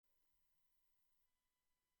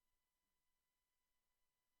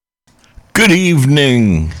Good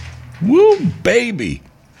evening. Woo, baby.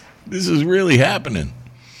 This is really happening.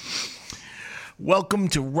 Welcome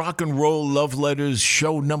to Rock and Roll Love Letters,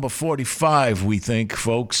 show number 45, we think,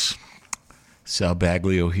 folks. Sal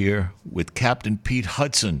Baglio here with Captain Pete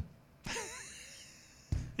Hudson.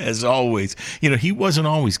 As always. He wasn't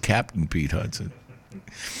always Captain Pete Hudson.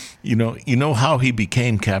 You know how he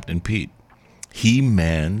became Captain Pete? He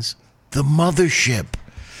mans the mothership.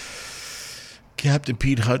 Captain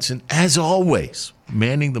Pete Hudson, as always,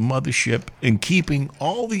 manning the mothership and keeping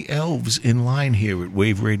all the elves in line here at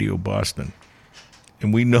Wave Radio Boston.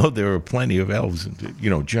 And we know there are plenty of elves.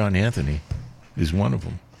 John Anthony is one of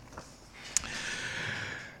them.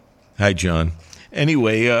 Hi, John.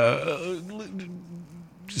 Anyway,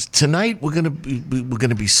 tonight we're gonna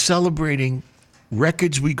be celebrating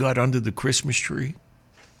records we got under the Christmas tree,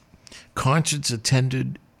 concerts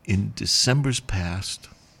attended in December's past.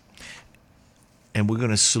 And we're going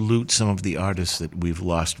to salute some of the artists that we've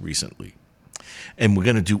lost recently. And we're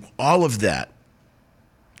going to do all of that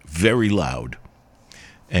very loud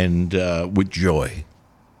and with joy.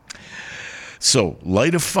 So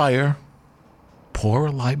light a fire, pour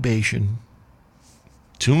a libation,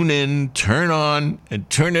 tune in, turn on, and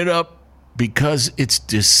turn it up because it's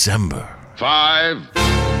December. 5,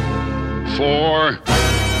 4,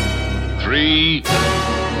 3,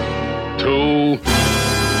 2,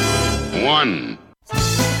 1.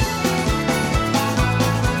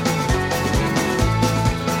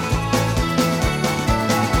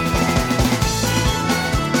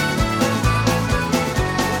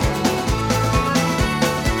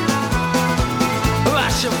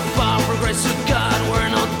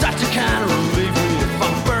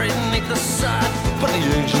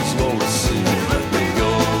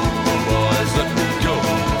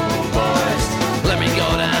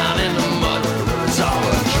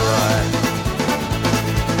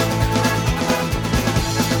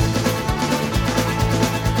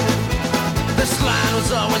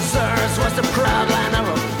 Was the proud line of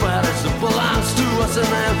our fathers that belongs to us and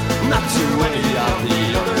them, not to any of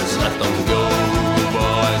the others. Let them go,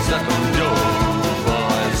 boys, let them go,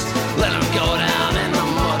 boys. Let them go down in the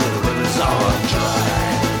mud when it's all dry.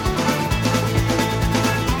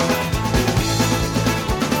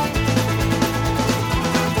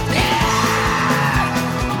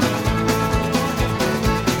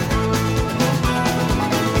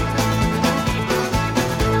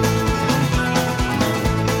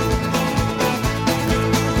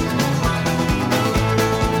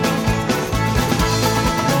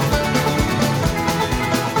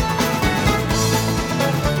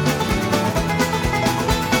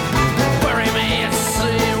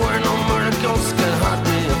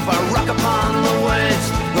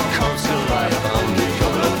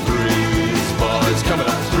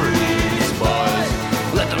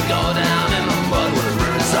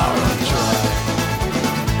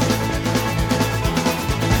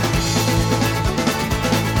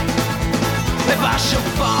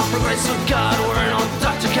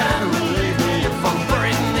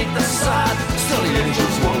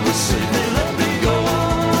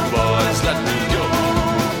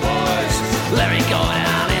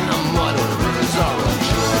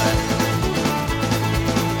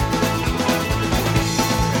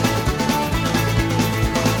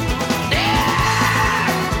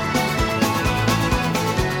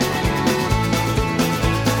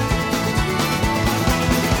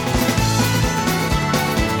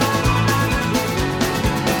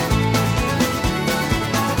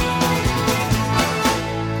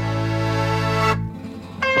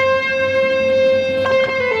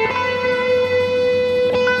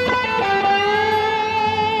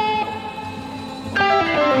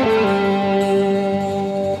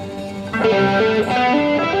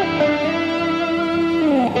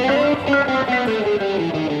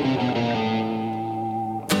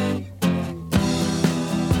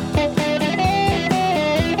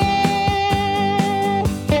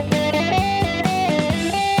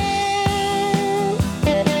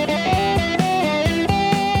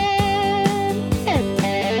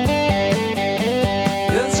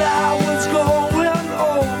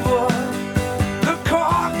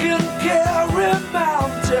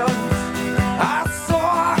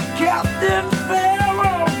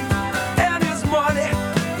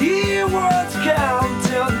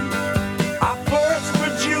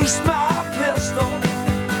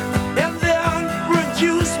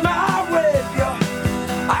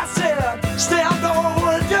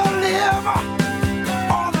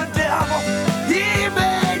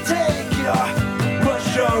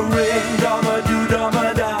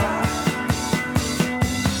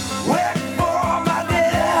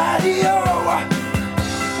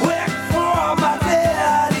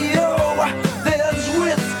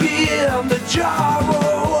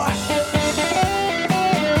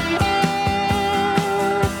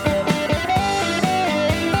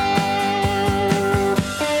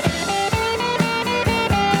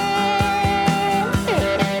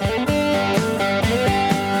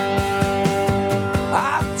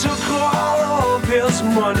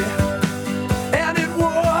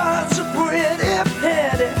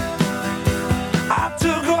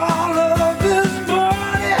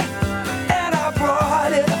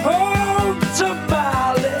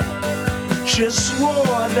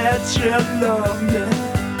 you love me,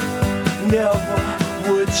 never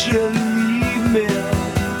would you leave me.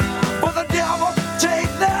 But the devil take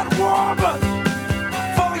that woman,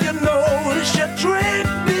 for you know she treat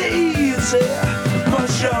me easy.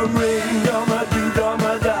 Must you ring,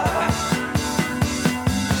 dum-a-do-dum-a-da.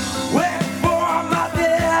 Wait for my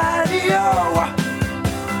daddy, oh.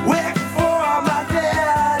 Wait for my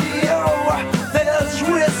daddy, oh. There's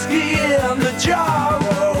whiskey in the jar, oh.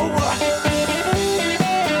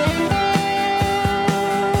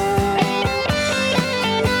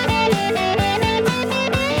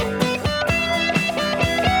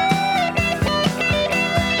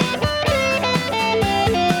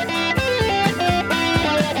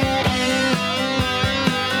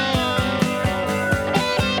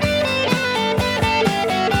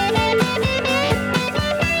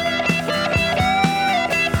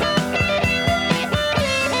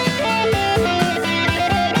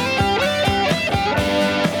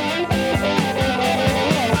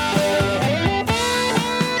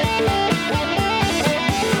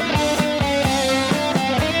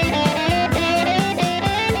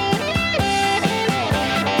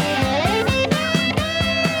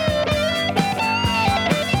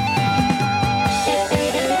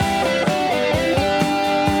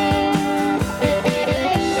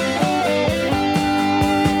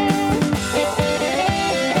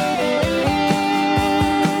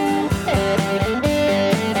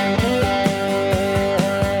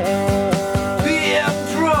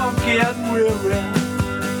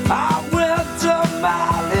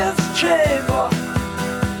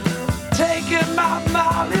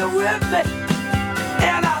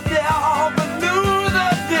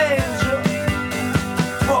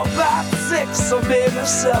 So maybe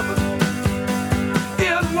 7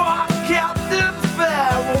 in one captain's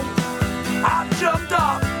barrel. I jumped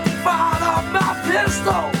up, fired up my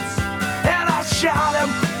pistols, and I shot him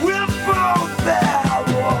with both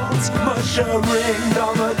barrels. Mush a ring,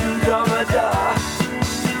 dum-a-do-dum-a-da.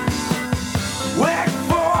 Wait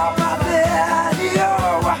for my daddy,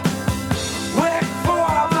 oh. Wait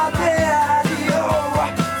for my daddy, oh.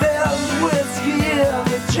 There's whiskey in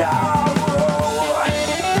the jar.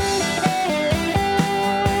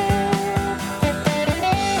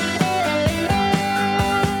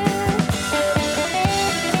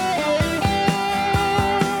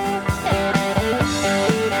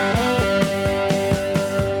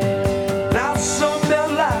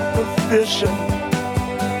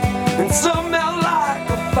 And some men like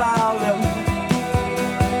a fowling,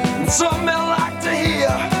 and some men like to hear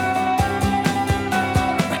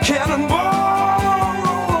a cannonball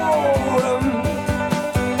rolling.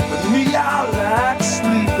 But me, I like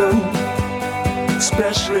sleeping,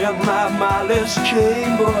 especially in my mindless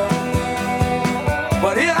chamber.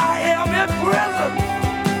 But here I am in prison,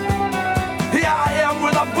 here I am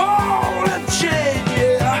with a ball and chain,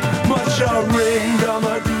 yeah. Much a ring,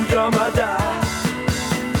 dum-a-do-dum-a-da.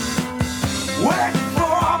 Wait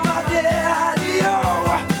for my daddy, oh.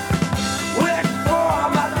 Wait for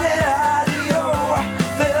my daddy, oh.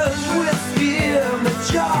 There's whiskey in the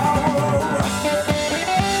jar, oh.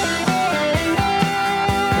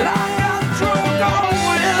 And I got drunk on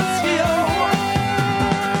whiskey, oh.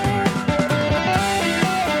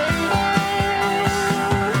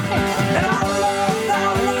 And I love my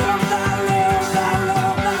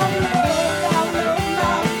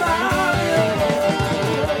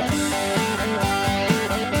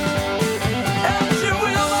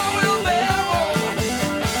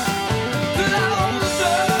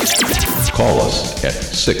Call us at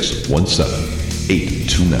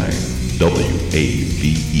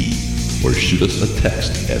 617-829-WAVE or shoot us a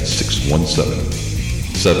text at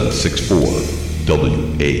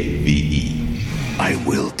 617-764-WAVE. I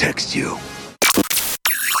will text you.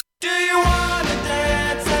 Do you wanna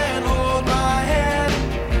dance and hold my hand?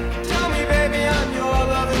 Tell me, baby, I'm your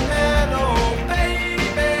loving man. Oh, baby,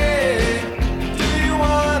 do you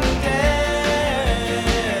wanna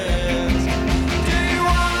dance? Do you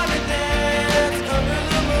wanna dance under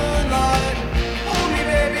the moonlight? Hold me,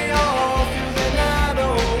 baby, all through the night. Oh,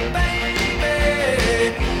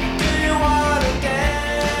 baby, do you wanna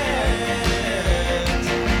dance?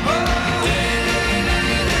 Oh, do you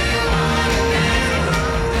wanna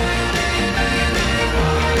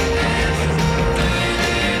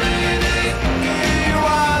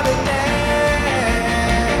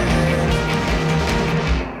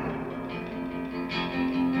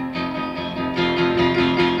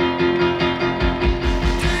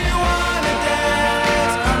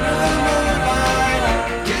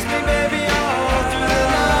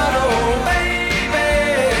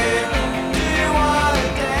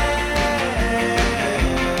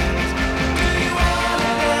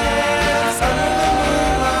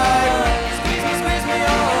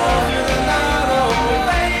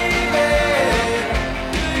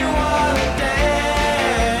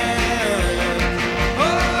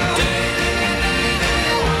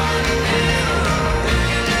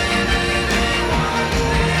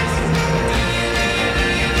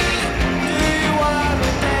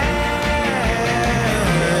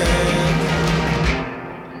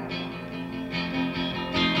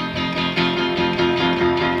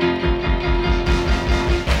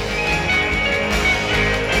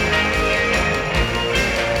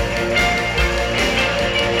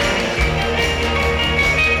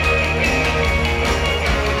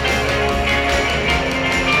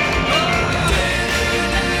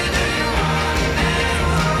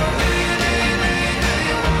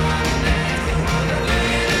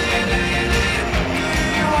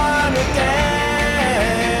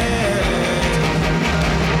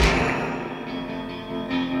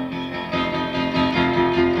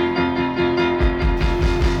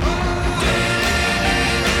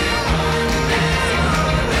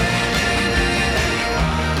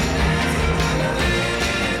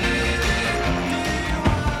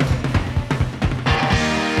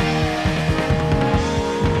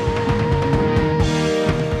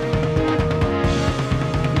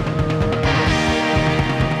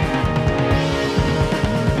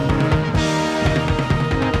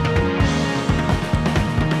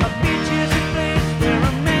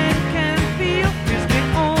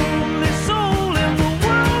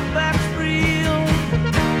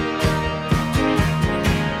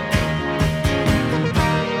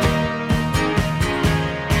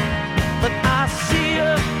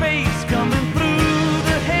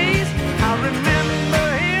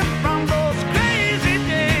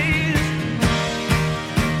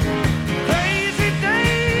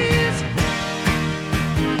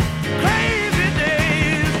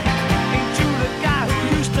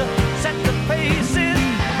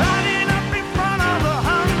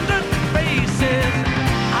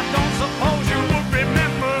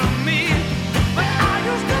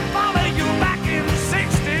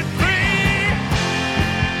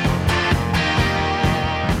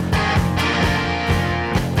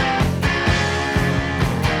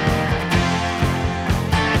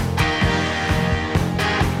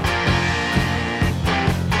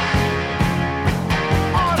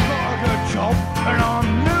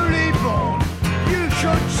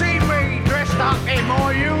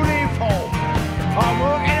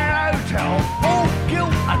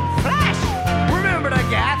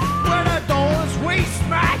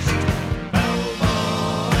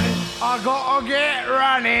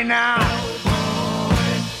running now.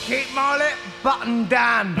 Keep my lip button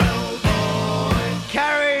down.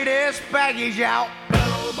 Carry this baggage out.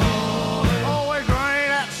 Always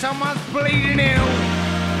running at someone's bleeding ill.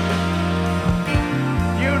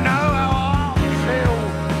 You know how I feel.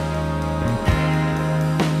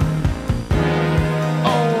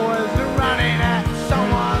 Always running at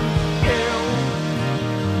someone's ill.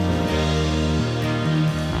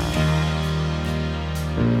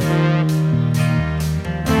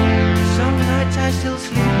 Some nights I still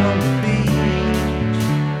sleep on the beach.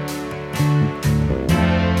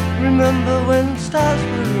 Remember when stars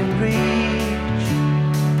were in reach.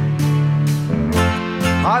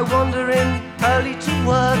 I wander in early to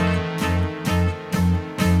work.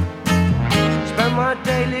 Spend my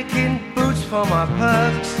day licking boots for my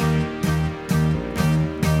perks.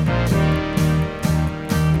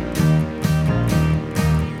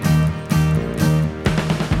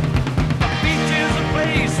 Beach is a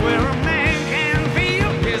place where a man can feel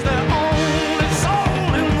he's the only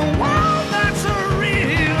soul in the world that's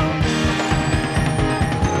real.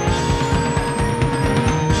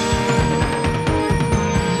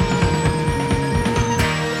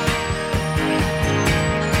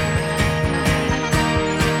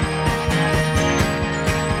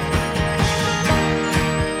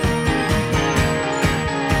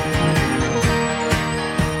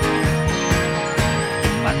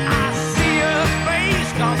 But I see her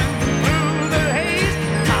face coming through the haze.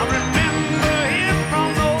 I remember him from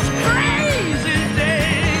those crazy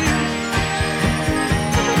days.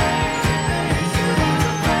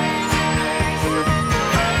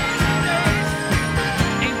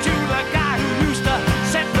 Ain't you the guy who used to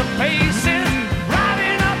set the paces,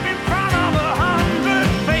 riding up in front of 100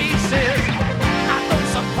 faces? I don't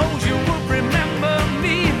suppose you would remember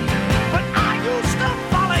me, but I used to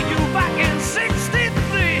follow you back in '63.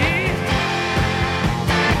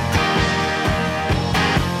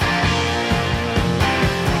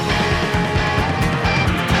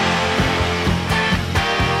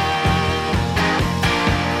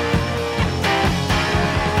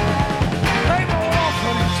 They've all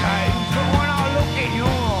often changed, but when I look in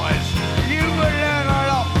your eyes, you could learn a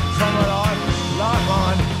lot from a life like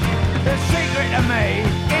mine. The secret to me,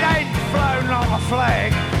 it ain't flown like a flag.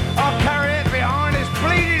 I carry it behind this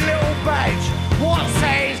bleeding little badge. What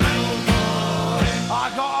says, I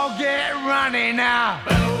gotta get running now.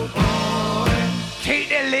 Keep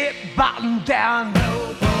the lip button down.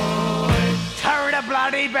 Turn the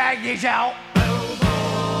bloody baggage out.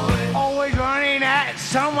 Always running at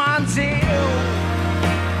someone's heel.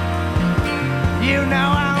 You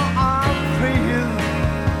know how I feel.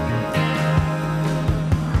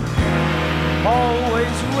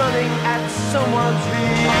 Always running at someone's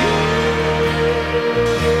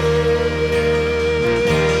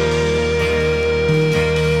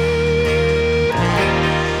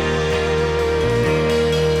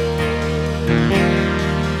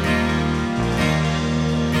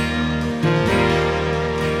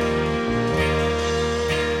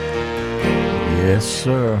Yes,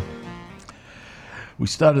 sir. We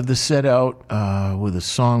started the set out with a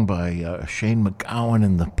song by Shane MacGowan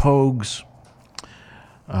and the Pogues.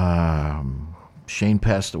 Shane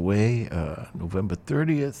passed away November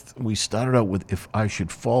 30th. We started out with If I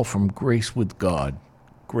Should Fall from Grace with God.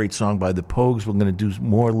 Great song by the Pogues. We're going to do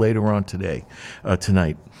more later on tonight.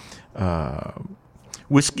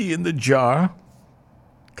 Whiskey in the Jar.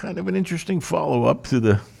 Kind of an interesting follow-up to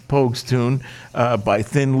the Pogues tune by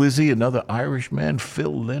Thin Lizzy, another Irishman,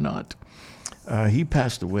 Phil Lynott. He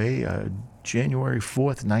passed away January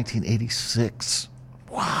 4th, 1986.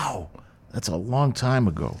 Wow, that's a long time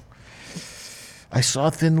ago. I saw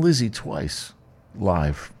Thin Lizzy twice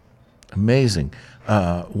live. Amazing.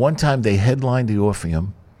 One time they headlined the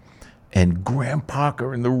Orpheum, and Graham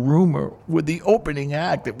Parker and the Rumor were the opening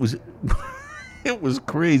act. It was it was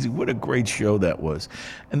crazy. What a great show that was.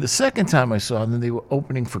 And the second time I saw them, they were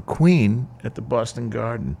opening for Queen at the Boston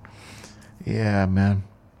Garden. Yeah, man.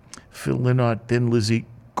 Phil Lynott, Thin Lizzy,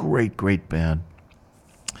 great, great band.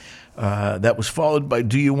 That was followed by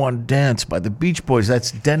Do You Want to Dance by the Beach Boys.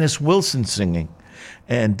 That's Dennis Wilson singing.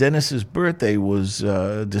 And Dennis's birthday was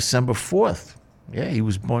December 4th. Yeah, he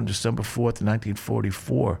was born December 4th,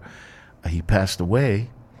 1944. He passed away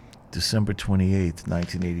December 28th,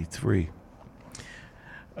 1983.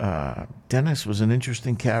 Dennis was an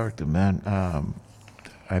interesting character, man.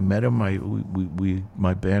 I met him.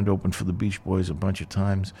 My band opened for the Beach Boys a bunch of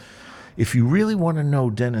times. If you really want to know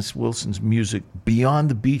Dennis Wilson's music beyond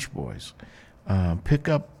the Beach Boys, pick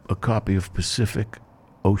up a copy of Pacific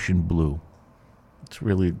Ocean Blue. It's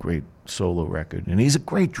really a great solo record. And he's a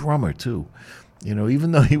great drummer, too. You know,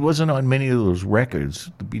 even though he wasn't on many of those records,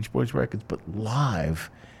 the Beach Boys records, but live,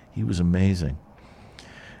 he was amazing.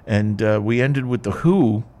 And we ended with The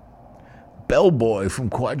Who, Bellboy from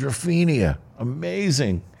Quadrophenia.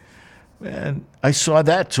 Amazing. Man, I saw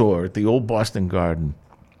that tour at the Old Boston Garden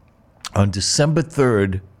on December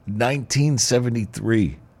 3rd,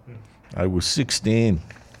 1973. I was 16.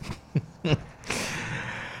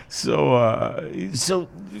 So,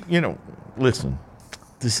 you know, listen,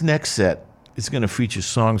 this next set is going to feature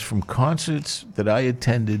songs from concerts that I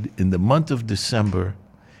attended in the month of December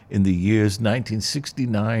in the years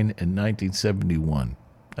 1969 and 1971.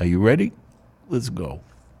 Are you ready? Let's go.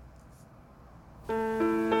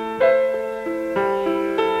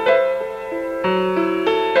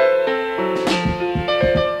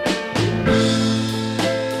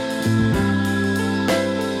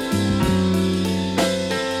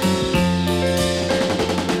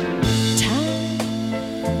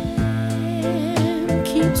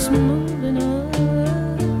 Keeps moving on.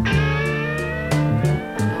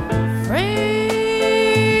 Friends,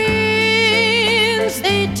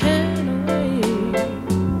 they turn away.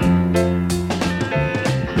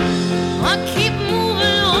 I keep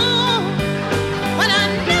moving on, but I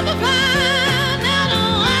never find out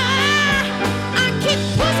why. I keep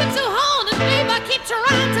pushing too hard, and babe, I keep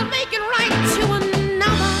trying to make it right to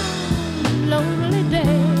another lonely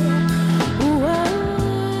day.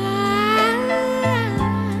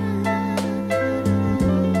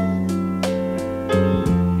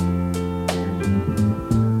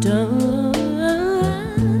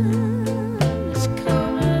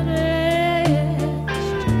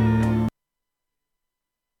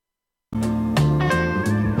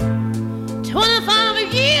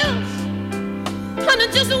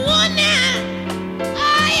 Just one night,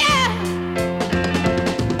 oh yeah.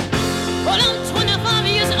 Well, I'm 25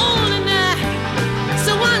 years older now,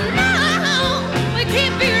 so I know it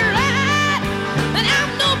can't be right. And I'm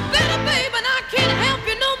no better, babe, and I can't help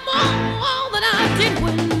you no more than I did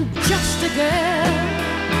when just a girl.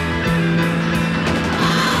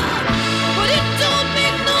 But it don't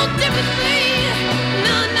make no difference, babe,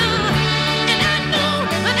 no, no. And I know,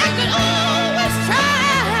 and I could always try.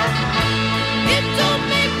 It don't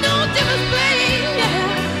make no difference, baby.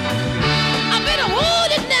 I better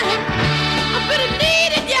hold it now. I better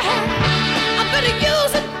need it, yeah. I better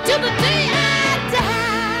use it till the day I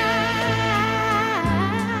die.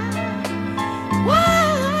 Why?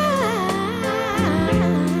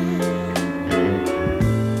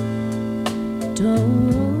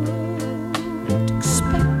 Don't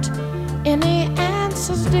expect any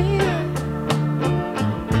answers, dear.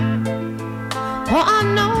 For I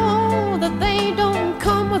know that they don't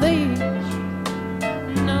come with age.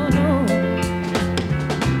 No, no.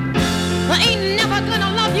 I ain't never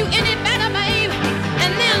gonna love you any better, babe,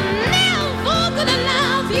 and they're never gonna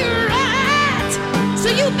love you right. So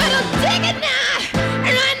you better dig it now,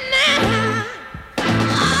 right now.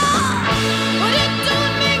 But it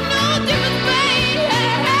don't make no difference, babe,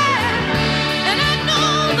 and I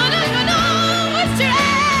know that I can always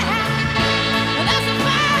try. But there's a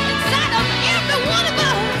fire inside of every one of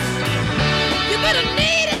us. You better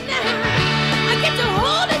need it now. I get to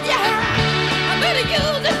hold it, yeah. I better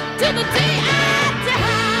use it till the day I die.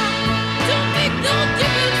 Don't make no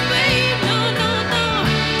difference, babe. No, no, no.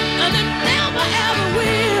 And it never ever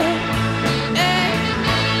will. Hey,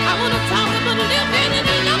 I wanna talk about living and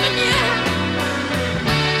loving you.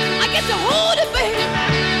 I get to hold it, babe.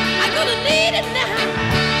 I gonna need it now.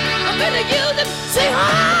 I better use it. Say,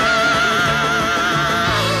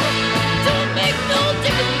 don't make no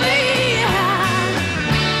difference, babe.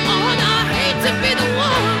 Oh, and I hate to be the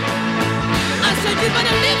one. I said you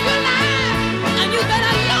better live your life, and you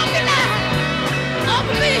better love your life. Oh,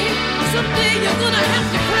 baby, someday you're gonna have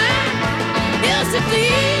to cry. Yes,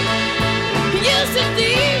 indeed. Yes,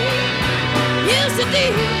 indeed. Yes,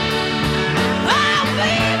 indeed. Oh,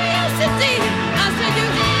 baby, yes, indeed. I said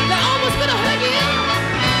they're always gonna hurt you.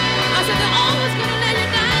 I said they're always gonna let you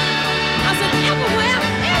down. I said everywhere,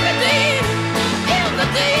 every day,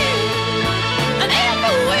 and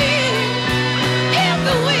every way.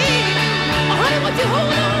 Honey, what you hold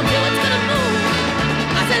on to, it's gonna move.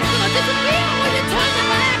 I said it's gonna disappear when you turn your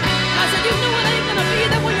back. I said you know it ain't gonna be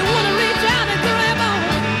there when you wanna reach out and grab on.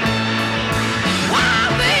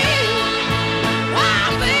 Why, babe?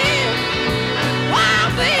 Why, babe?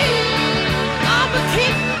 Why, babe?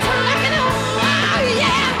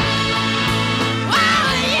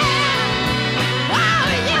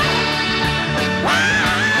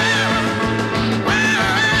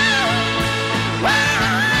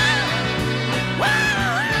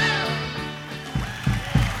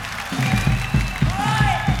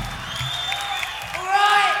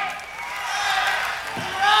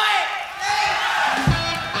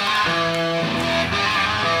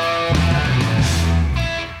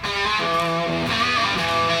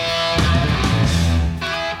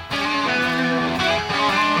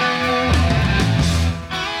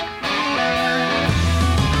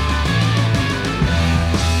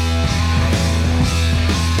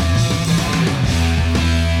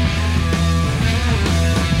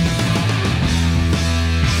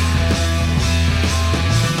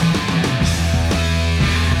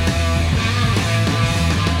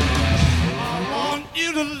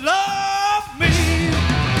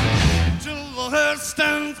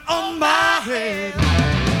 my head.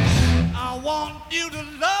 I want you to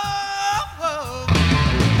love,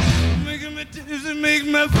 making me dizzy, make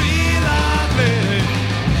me feel like me.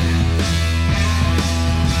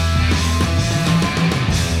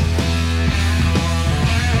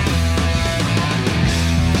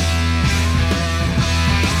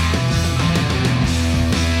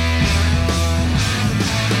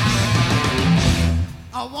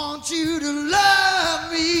 I want you to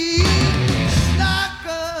love me like a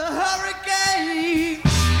hurricane.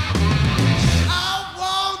 I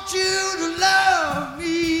want you to love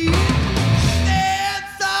me. Then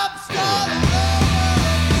stop starting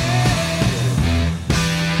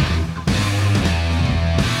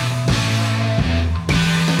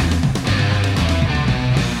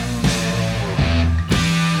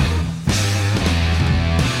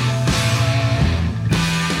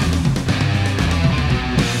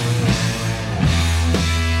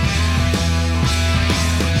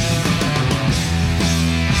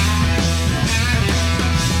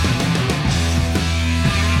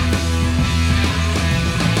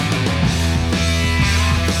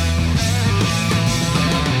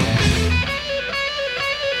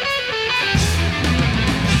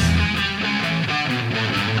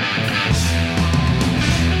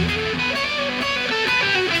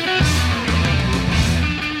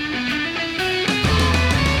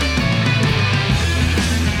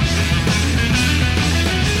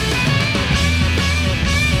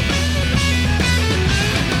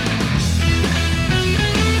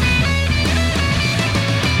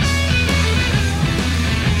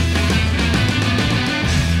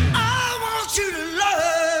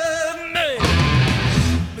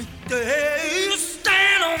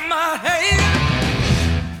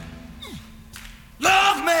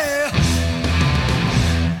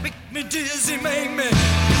dizzy, make me.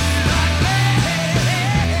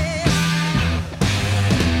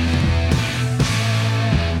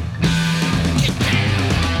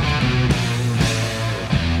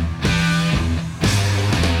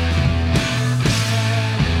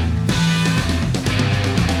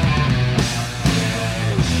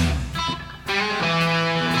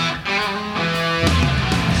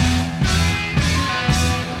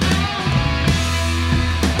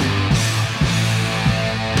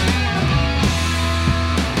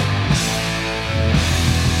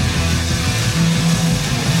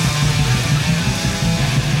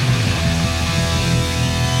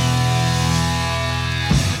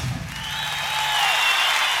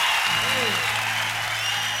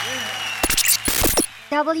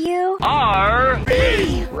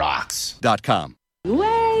 Rocks.com.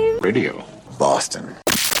 Radio. Boston.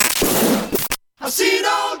 I've seen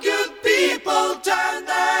all good people turn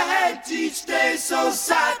their heads each day, so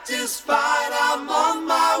satisfied I'm on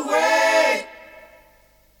my way.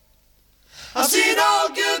 I've seen all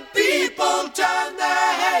good people turn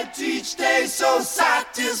their heads each day, so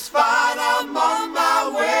satisfied I'm on my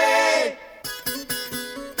way.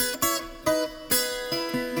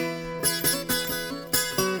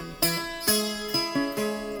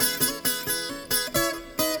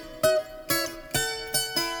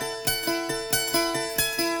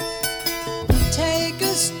 Take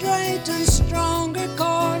a straight and stronger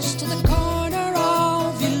course to the corner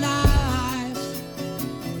of your life.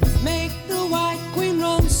 Make the White Queen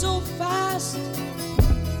run so fast,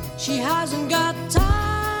 she hasn't got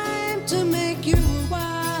time to make you a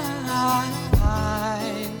wife.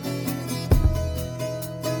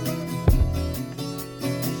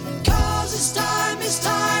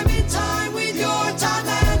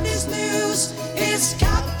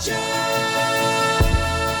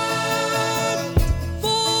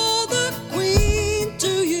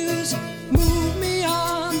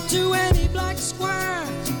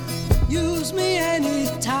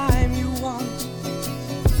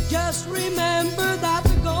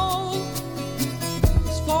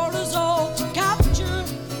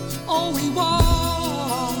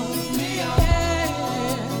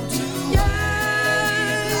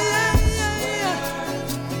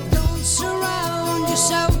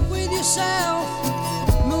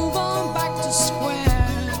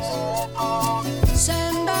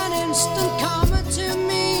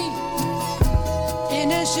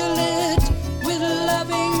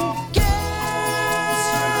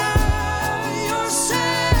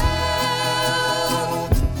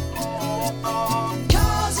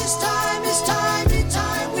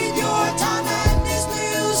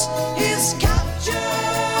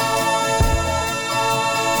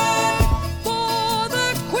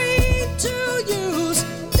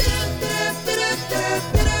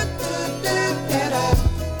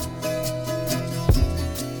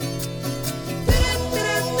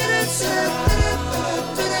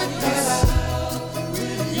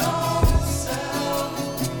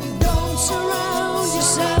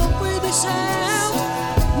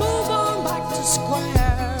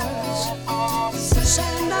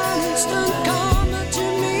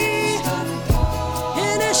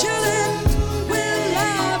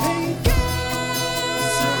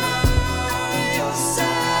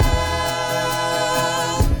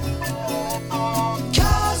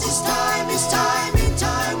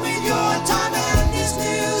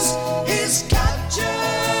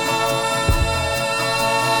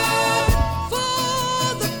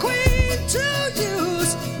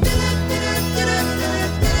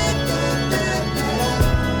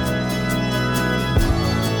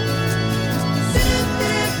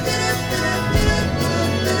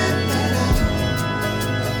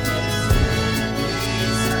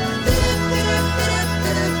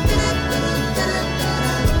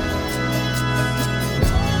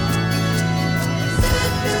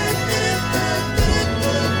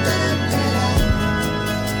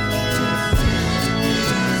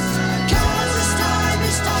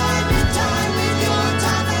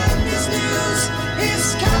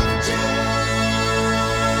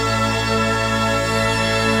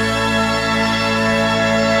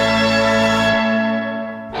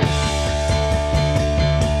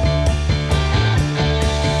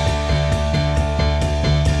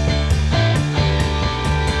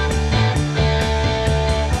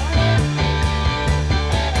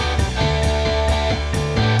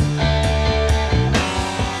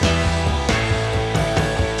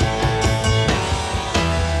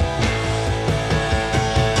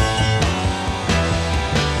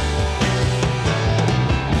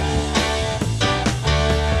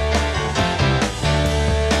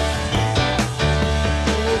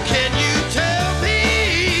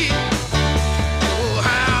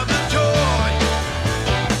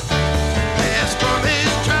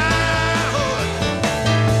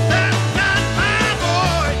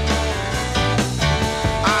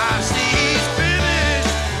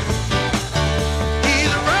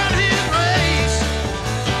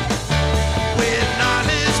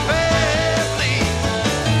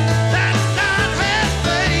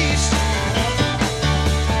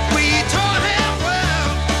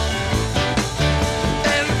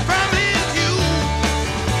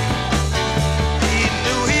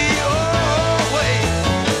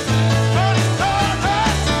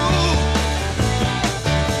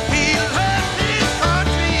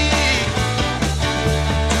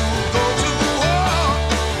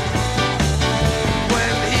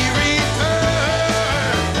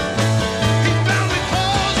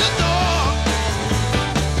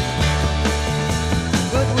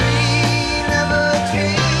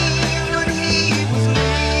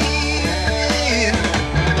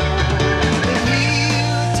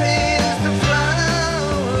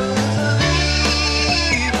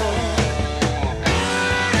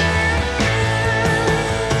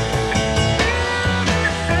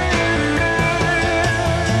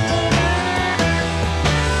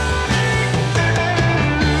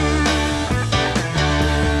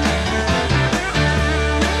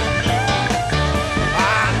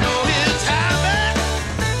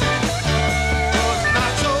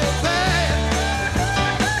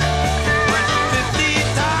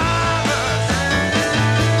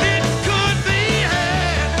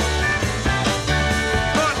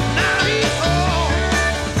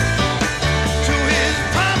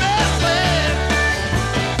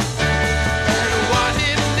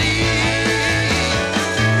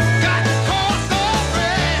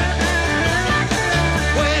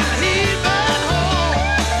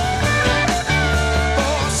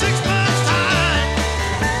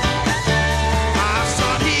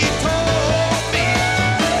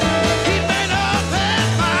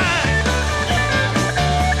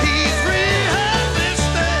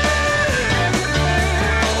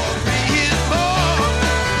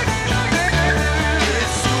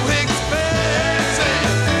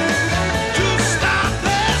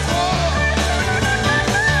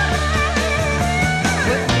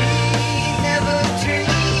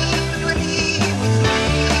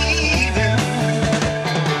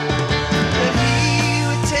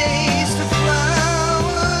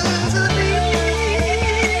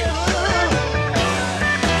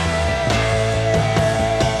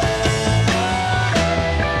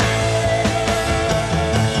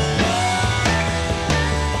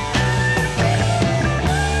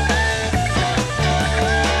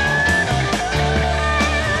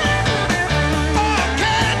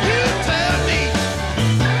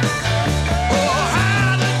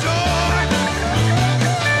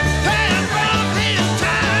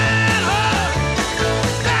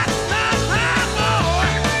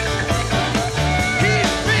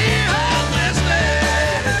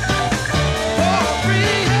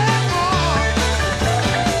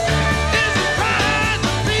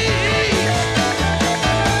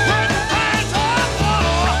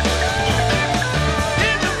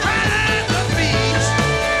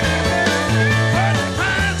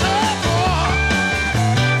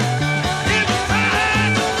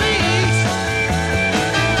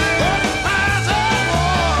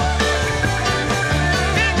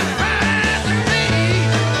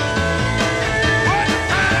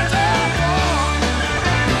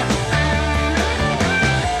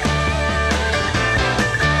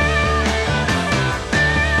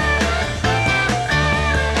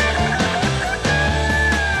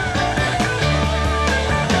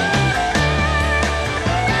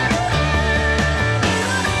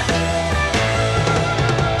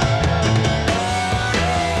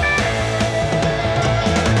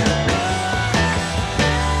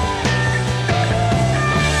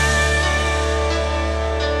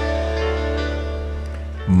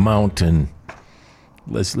 Mountain.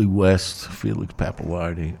 Leslie West, Felix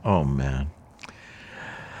Pappalardi. Oh, man.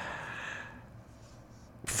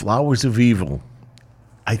 Flowers of Evil.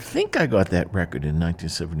 I think I got that record in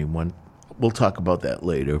 1971. We'll talk about that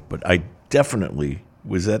later, but I definitely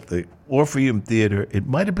was at the Orpheum Theater. It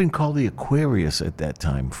might have been called the Aquarius at that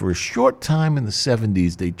time. For a short time in the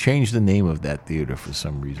 70s, they changed the name of that theater for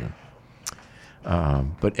some reason.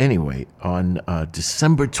 But anyway, on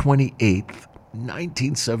December 28th,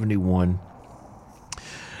 1971,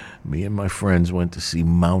 me and my friends went to see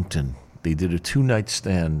Mountain. They did a 2-night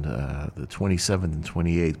stand, the 27th and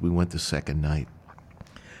 28th. We went the second night.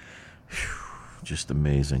 Whew, just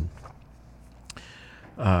amazing.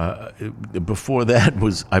 Before that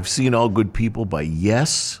was I've Seen All Good People by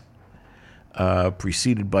Yes,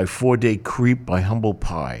 preceded by 4-Day Creep by Humble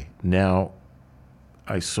Pie. Now,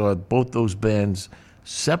 I saw both those bands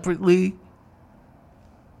separately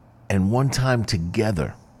and one time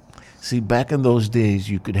together. See, back in those days,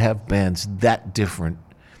 you could have bands that different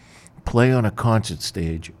play on a concert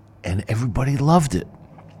stage, and everybody loved it.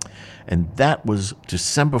 And that was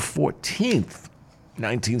December 14th,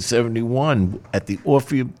 1971, at the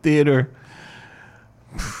Orpheum Theater.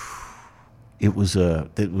 There was a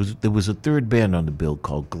third band on the bill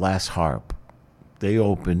called Glass Harp. They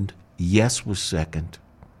opened. Yes was second.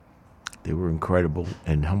 They were incredible,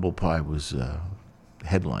 and Humble Pie was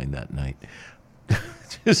headline that night.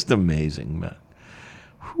 Just amazing, man.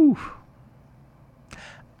 Whew.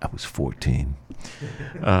 I was 14.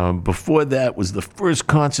 Before that was the first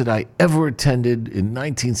concert I ever attended in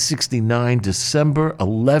 1969, December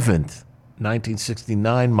 11th,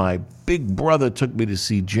 1969. My big brother took me to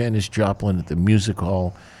see Janis Joplin at the Music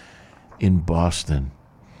Hall in Boston.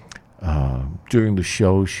 During the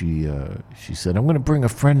show, she said, "I'm going to bring a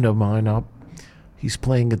friend of mine up. He's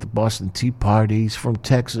playing at the Boston Tea Party. He's from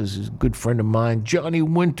Texas. He's a good friend of mine, Johnny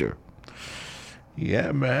Winter."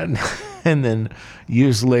 Yeah, man. And then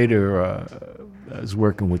years later, I was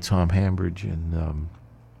working with Tom Hambridge, and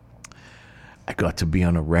I got to be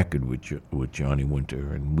on a record with Johnny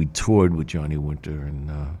Winter, and we toured with Johnny Winter.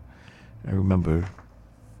 And I remember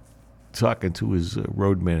talking to his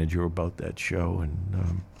road manager about that show,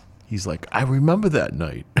 and he's like, "I remember that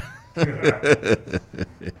night."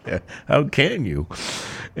 How can you?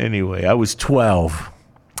 Anyway, I was 12,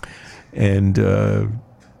 and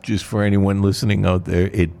just for anyone listening out there,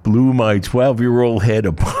 it blew my 12-year-old head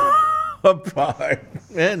apart,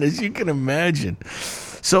 man, as you can imagine.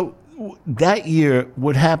 So that year,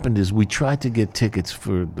 what happened is we tried to get tickets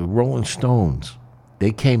for the Rolling Stones.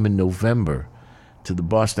 They came in November to the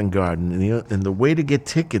Boston Garden, and the way to get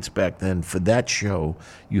tickets back then for that show,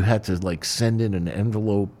 you had to like send in an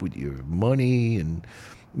envelope with your money, and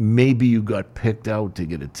maybe you got picked out to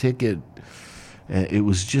get a ticket. It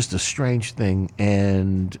was just a strange thing,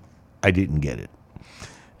 and I didn't get it.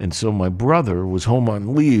 And so my brother was home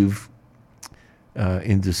on leave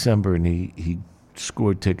in December, and he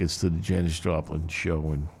scored tickets to the Janis Joplin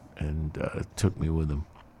show and took me with him.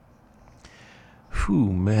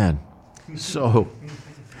 Whew, man. So,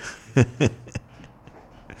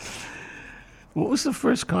 what was the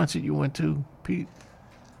first concert you went to, Pete?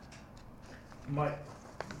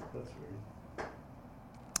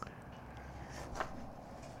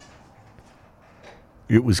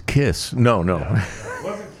 It was Kiss. No. It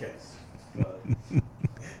wasn't Kiss.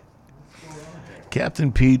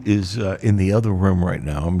 Captain Pete is in the other room right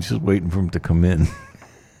now. I'm just waiting for him to come in.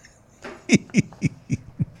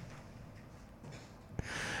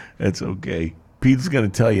 That's okay. Pete's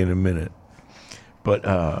going to tell you in a minute. But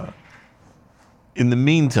in the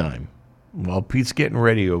meantime, while Pete's getting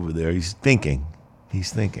ready over there, he's thinking.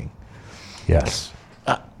 Yes.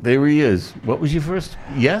 There he is. What was your first?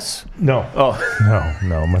 Yes? No. Oh.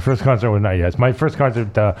 No. My first concert was not Yes. My first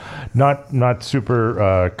concert, not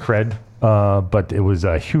super cred, but it was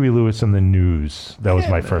Huey Lewis and the News. That was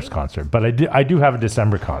my first concert. But I do have a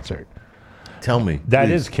December concert. Tell me. That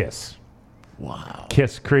please. is Kiss. Wow.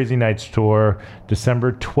 Kiss Crazy Nights Tour,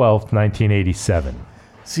 December 12th, 1987.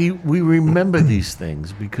 See, we remember these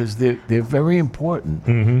things because they're very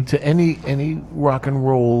important to any rock and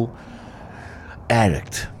roll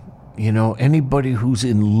addict. You know, anybody who's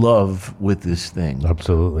in love with this thing.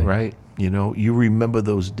 Absolutely. Right? You know, you remember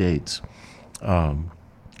those dates. And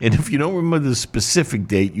if you don't remember the specific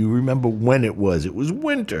date, you remember when it was. It was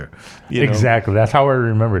winter. You know? Exactly. That's how I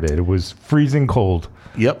remembered it. It was freezing cold.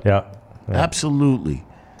 Yep. Yeah. Absolutely.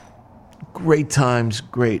 Great times.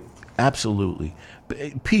 Great. Absolutely.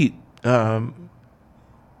 Pete,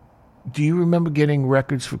 Do you remember getting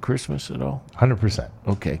records for Christmas at all? 100%.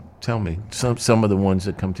 Okay, tell me some of the ones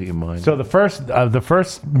that come to your mind. So the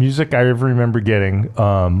first music I ever remember getting,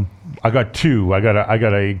 I got two. I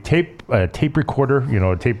got a tape recorder,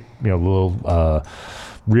 little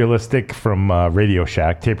realistic from Radio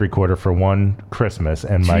Shack tape recorder for one Christmas,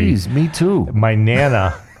 and Jeez, me too. my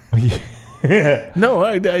nana. No,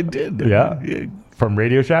 I did. Yeah. From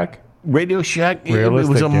Radio Shack. Radio Shack. It was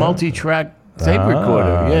Realistic, a yeah. multi-track tape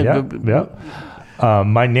recorder. Yeah.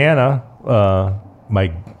 My nana,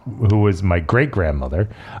 who was my great grandmother,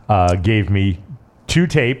 gave me two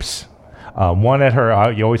tapes. One at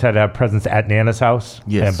her. You always had to have presents at Nana's house.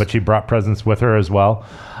 Yes. But she brought presents with her as well.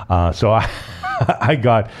 So I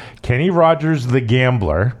got Kenny Rogers, The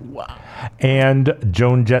Gambler. Wow. And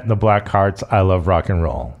Joan Jett and the Blackhearts, I Love Rock and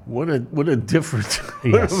Roll. What a difference.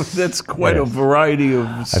 Yes. That's quite a Yes. variety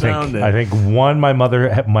of sound. I think one my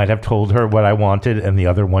mother might have told her what I wanted, and the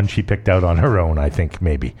other one she picked out on her own. I think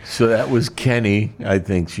maybe. So that was Kenny. I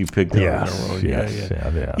think she picked up on her own. Yes.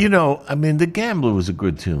 Yeah. You know, I mean, The Gambler was a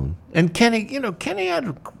good tune, and Kenny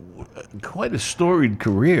had quite a storied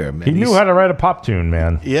career. Man, He knew how to write a pop tune,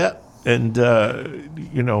 man. Yeah, and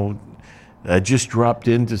I just dropped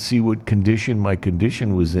in to see what condition my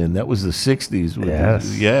condition was in. That was the '60s.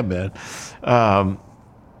 Yes. Yeah, man.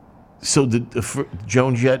 So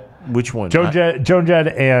Joan Jett, which one? Joan Jett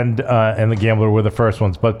and The Gambler were the first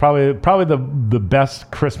ones, but probably the best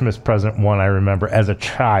Christmas present one I remember as a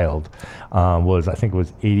child was, I think it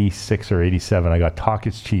was 86 or 87. I got Talk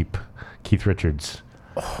Is Cheap, Keith Richards.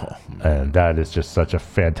 And that is just such a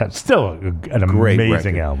fantastic, still an Great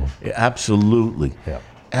amazing record. album. Yeah, absolutely. Yeah.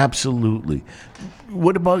 Absolutely.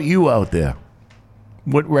 What about you out there?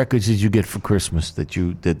 What records did you get for Christmas that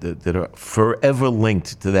are forever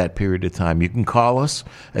linked to that period of time? You can call us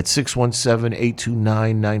at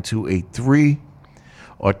 617-829-9283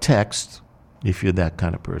 or text, if you're that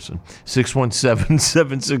kind of person,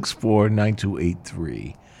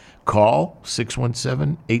 617-764-9283. Call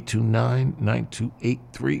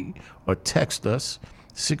 617-829-9283 or text us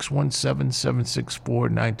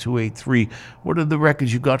 617-764-9283. What are the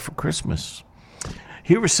records you got for Christmas?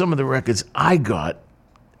 Here are some of the records I got,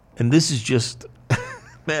 and this is just,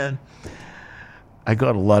 man, I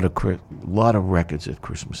got a lot of records at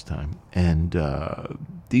Christmas time, and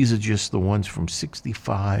these are just the ones from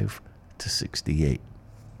 65 to 68.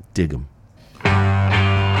 Dig them.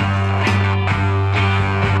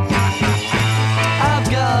 I've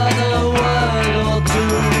got a word or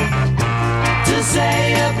two to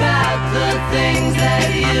say about the things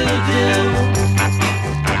that you do.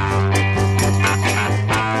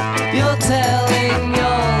 You're telling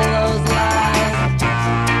all those lies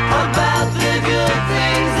about the good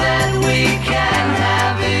things that we can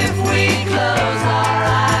have if we close our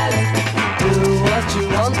eyes. Do what you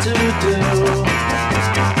want to do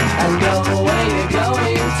and go where you're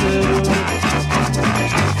going to.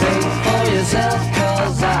 Think for yourself,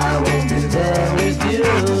 'cause I will be there with you.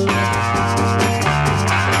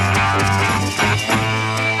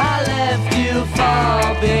 I left you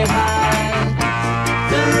far behind,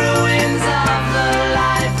 the ruins of the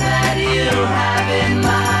life that you have in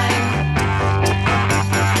mind.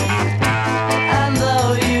 And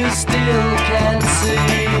though you still can't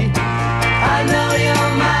see, I know your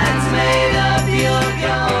mind's made up, you're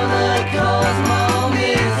gonna cause more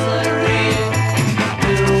misery.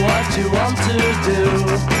 Do what you want to do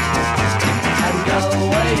and go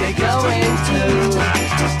where you're going to.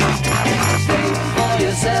 Think for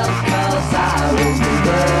yourself, 'cause I will be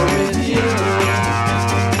there with you.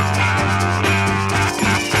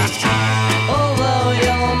 Although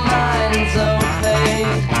your mind's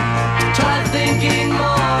opaque, try thinking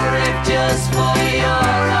more if just for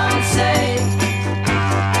your own sake.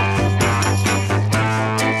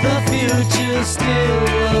 The future still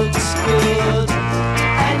looks good,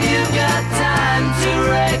 and you've got time to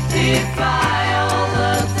rectify all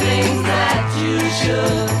the things that you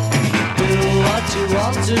should. Do what you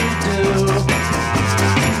want to do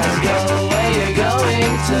and go where you're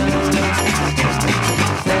going to.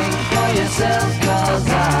 Think for yourself, 'cause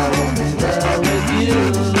I will be there with you.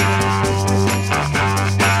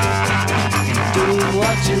 Do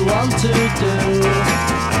what you want to do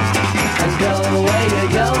and go where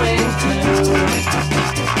you're going to.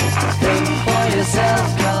 Think for yourself,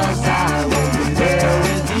 'cause I will be there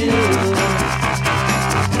with you.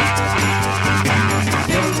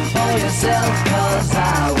 Think for yourself, 'cause I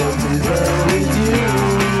will be there with you.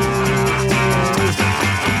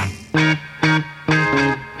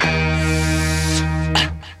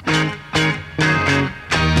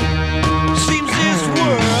 Seems this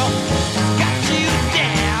world got you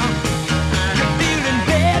down. You're feeling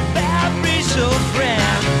bad about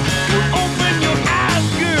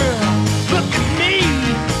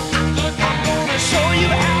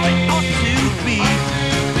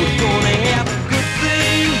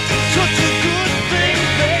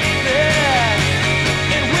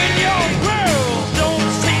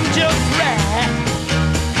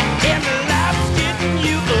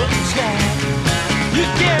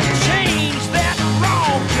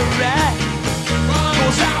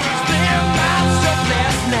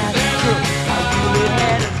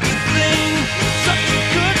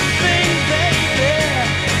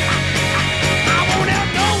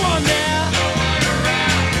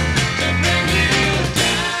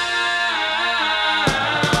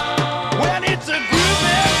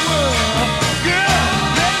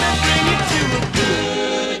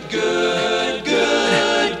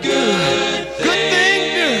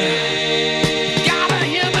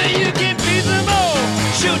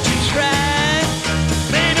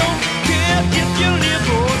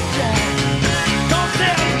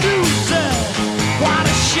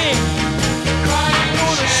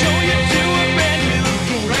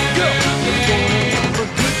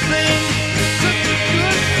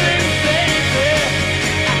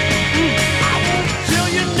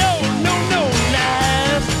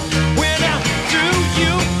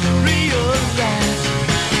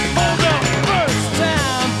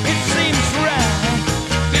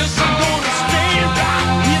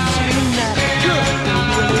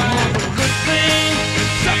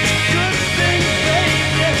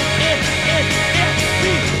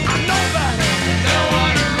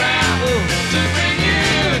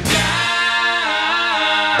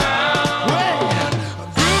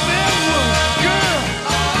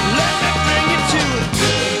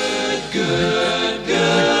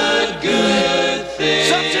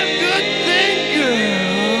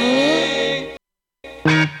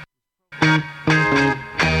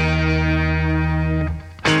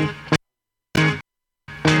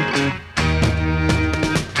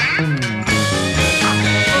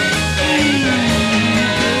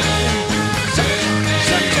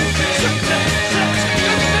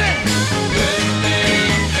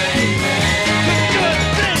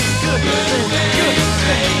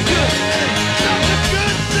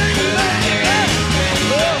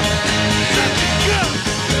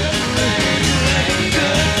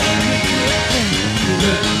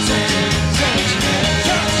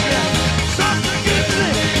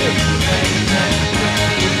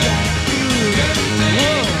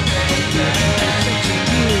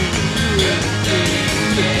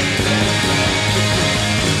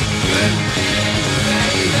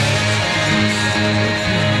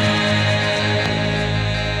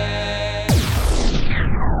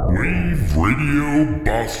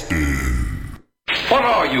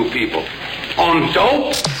you people? On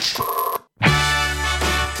dope?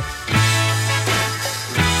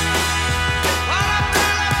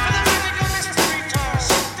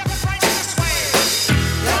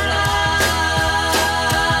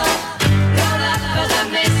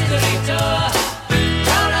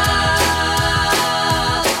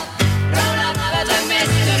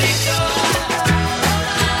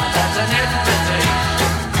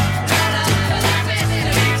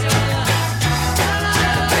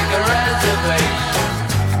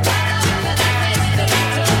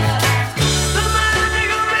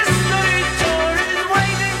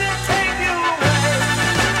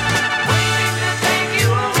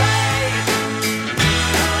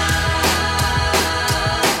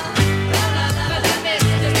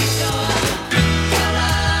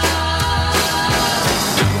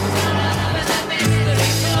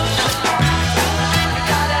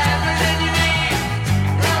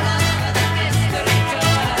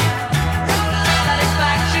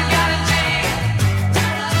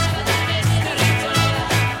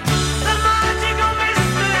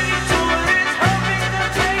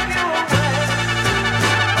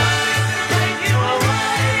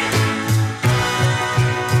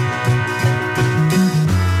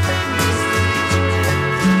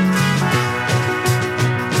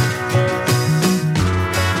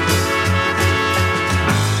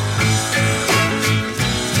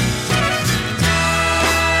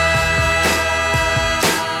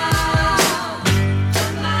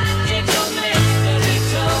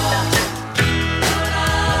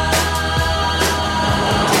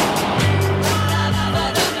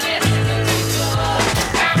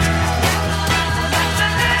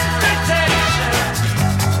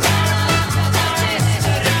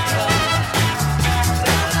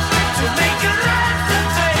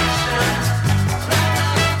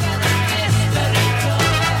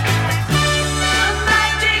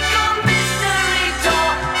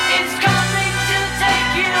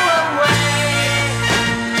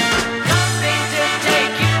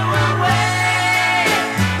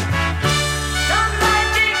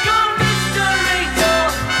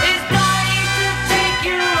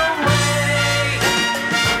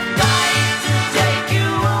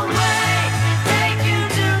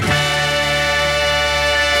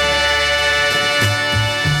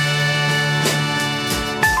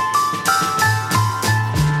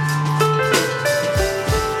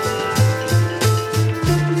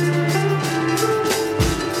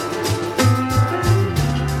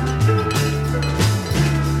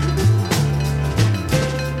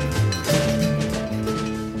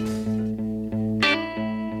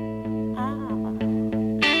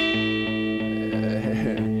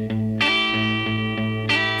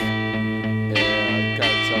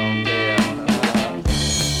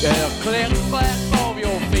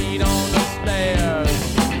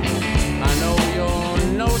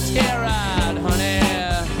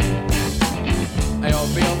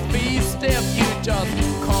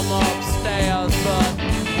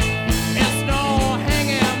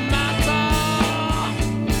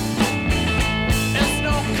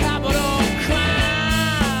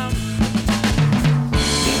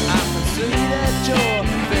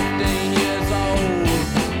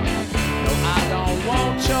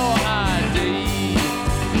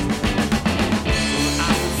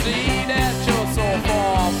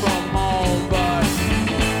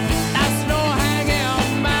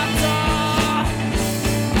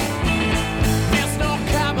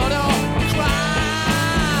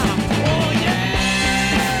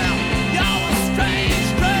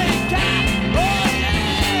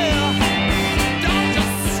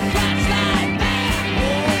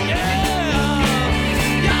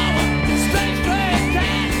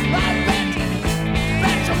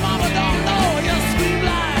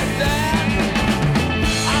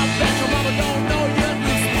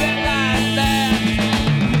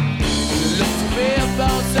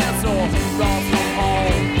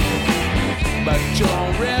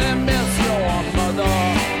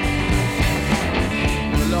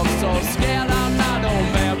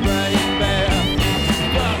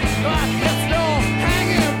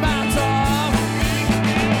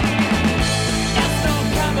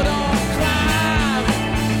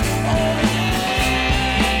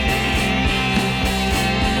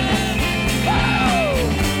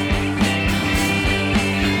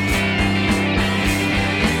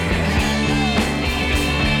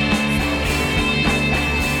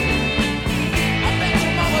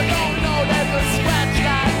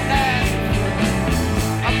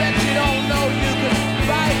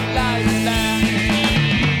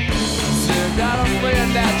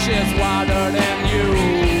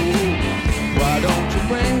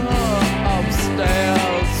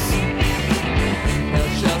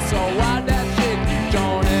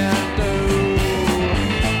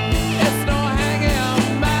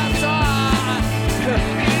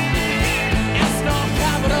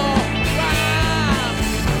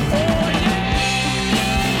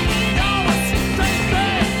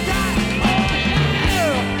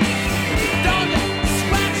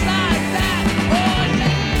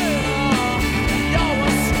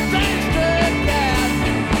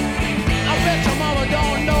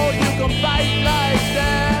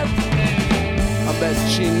 said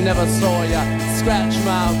she never saw ya scratch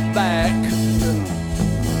my back.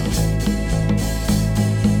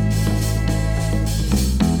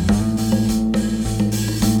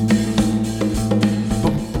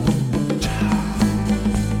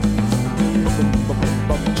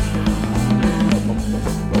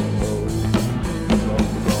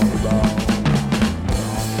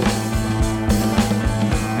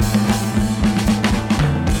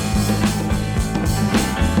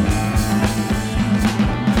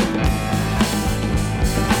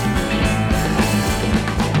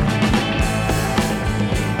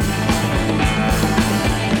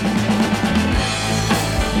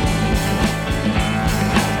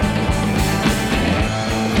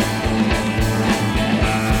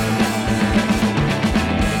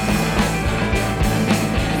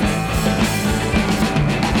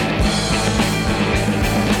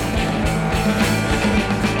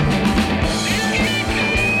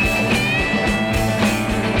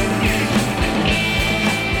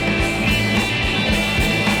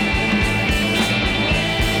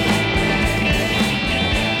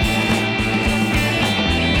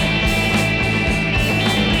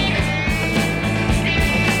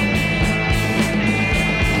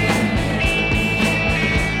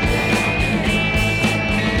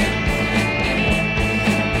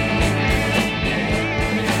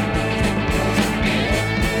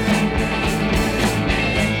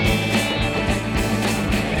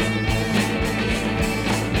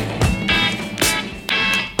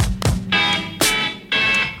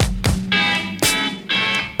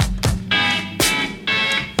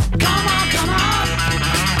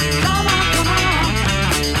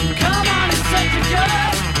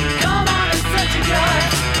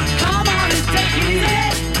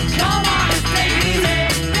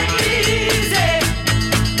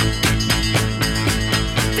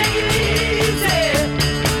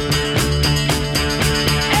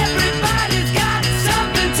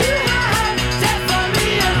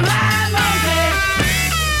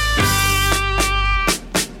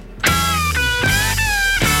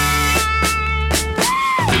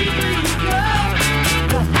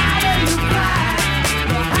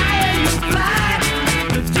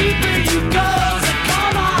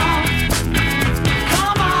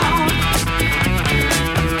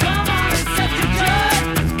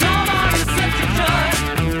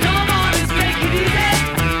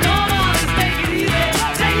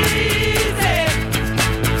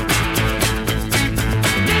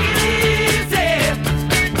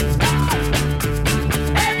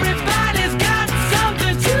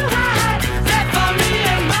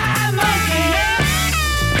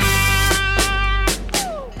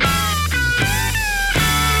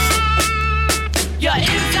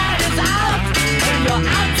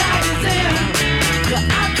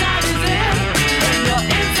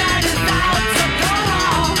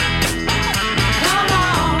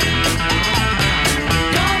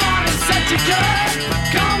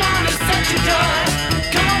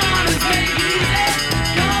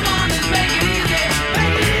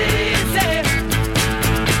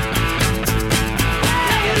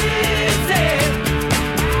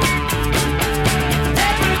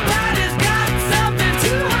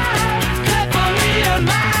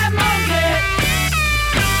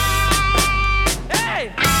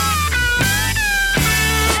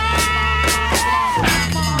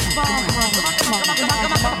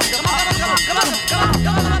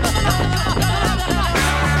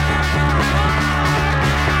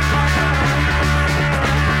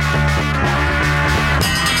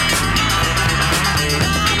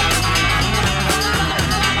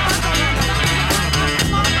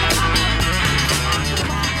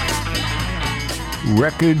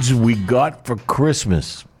 Records we got for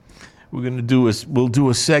Christmas. We're gonna we'll do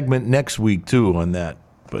a segment next week too on that.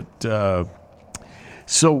 But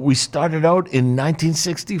so we started out in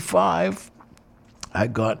 1965. I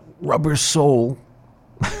got Rubber Soul.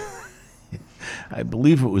 I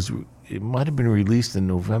believe it might have been released in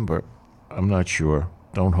November. I'm not sure.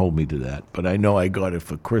 Don't hold me to that. But I know I got it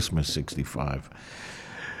for Christmas '65.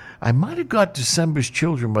 I might have got December's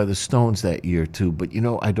Children by the Stones that year too, but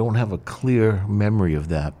I don't have a clear memory of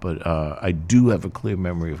that. But I do have a clear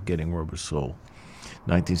memory of getting Rubber Soul.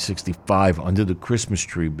 1965, Under the Christmas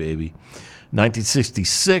Tree, baby.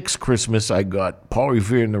 1966 Christmas, I got Paul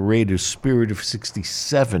Revere and the Raiders' Spirit of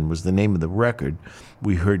 67 was the name of the record.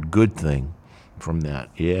 We heard Good Thing from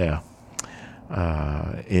that. Yeah.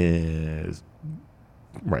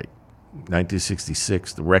 Right.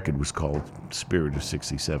 1966, the record was called Spirit of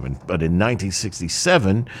 67. But in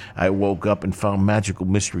 1967, I woke up and found Magical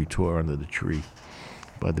Mystery Tour Under the Tree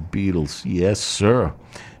by the Beatles. Yes, sir.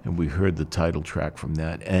 and we heard the title track from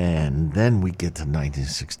that. And then we get to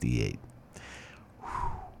 1968.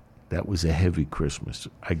 That was a heavy Christmas.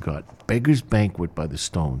 I got Beggar's Banquet by the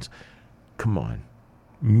Stones. Come on.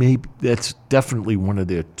 Maybe that's definitely one of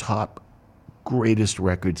their top greatest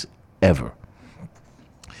records ever.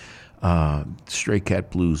 Stray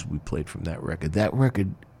Cat Blues, we played from that record. That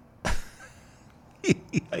record,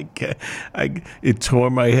 it tore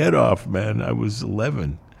my head off, man. I was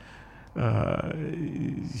 11.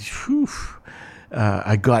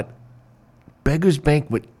 I got Beggar's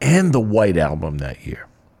Banquet and the White Album that year.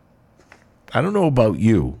 I don't know about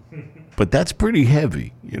you, but that's pretty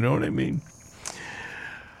heavy. You know what I mean?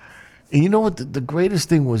 And you know what? The greatest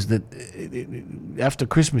thing was that after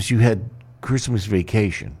Christmas, you had Christmas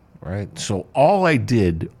vacation, right? So all I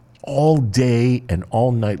did all day and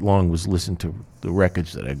all night long was listen to the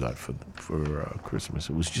records that I got for Christmas.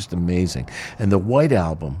 It was just amazing. And the White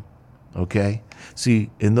Album, okay? See,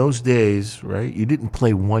 in those days, right, you didn't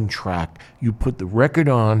play one track. You put the record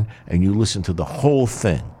on and you listened to the whole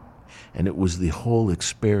thing. And it was the whole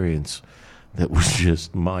experience that was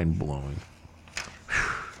just mind-blowing.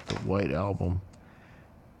 The White Album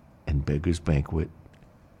and Beggar's Banquet,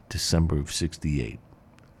 December of 68,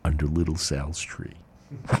 under Little Sal's tree.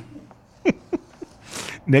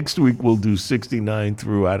 Next week we'll do 69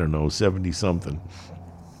 through, 70-something.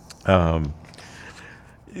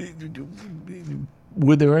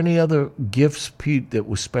 Were there any other gifts, Pete, that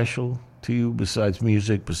were special to you besides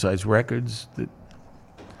music, besides records?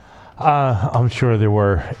 I'm sure there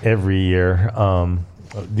were every year.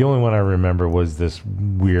 The only one I remember was this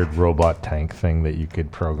weird robot tank thing that you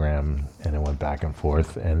could program, and it went back and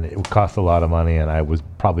forth, and it cost a lot of money, and I was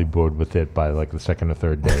probably bored with it by like the second or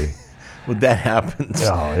third day. Well, that happens.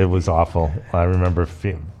 Oh, it was awful. I remember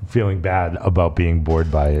feeling bad about being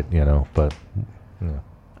bored by it, but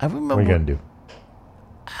I remember. What are you going to do?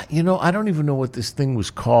 I don't even know what this thing was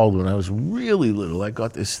called when I was really little. I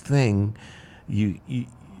got this thing. You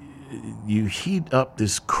heat up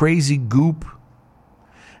this crazy goop,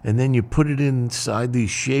 and then you put it inside these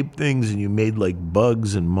shaped things, and you made like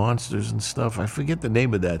bugs and monsters and stuff. I forget the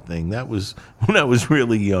name of that thing. That was when I was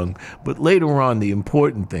really young. But later on, the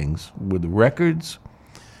important things were the records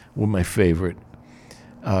were my favorite.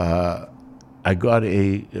 I got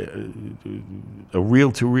a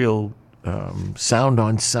reel-to-reel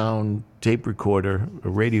sound-on-sound tape recorder, a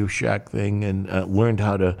Radio Shack thing, and learned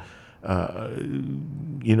how to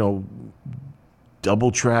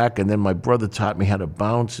double track, and then my brother taught me how to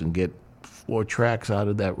bounce and get 4 tracks out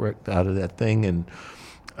of that thing, and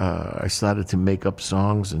I started to make up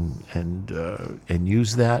songs and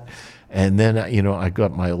use that, and then I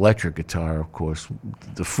got my electric guitar. Of course,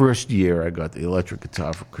 the first year I got the electric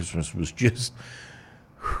guitar for Christmas was just,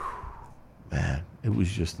 man, it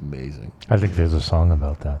was just amazing. I think there's a song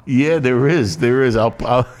about that. Yeah, there is.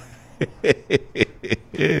 I'll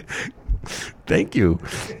Thank you.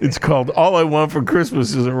 It's called All I Want for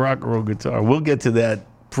Christmas is a Rock and Roll Guitar. We'll get to that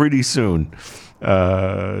pretty soon.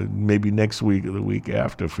 Maybe next week or the week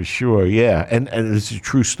after for sure. Yeah, and it's a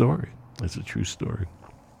true story. It's a true story.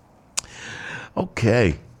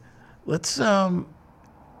 Okay. Let's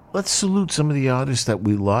salute some of the artists that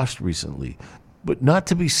we lost recently, but not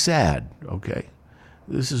to be sad, okay?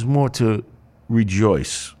 This is more to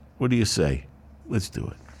rejoice. What do you say? Let's do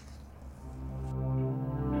it.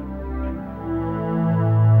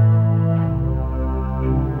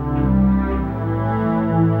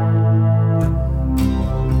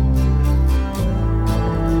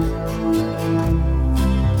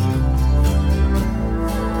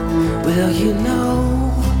 Well, you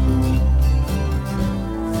know,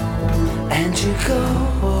 and you go.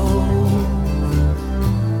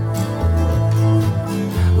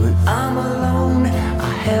 When I'm alone,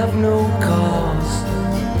 I have no cause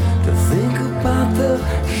to think about the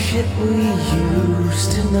shit we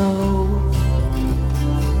used to know.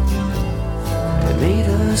 It made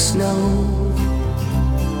us know.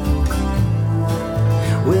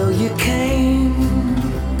 Well, you came.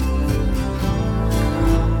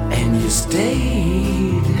 You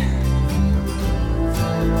stayed.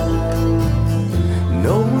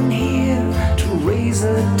 No one here to raise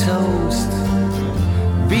a toast.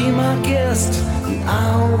 Be my guest, and I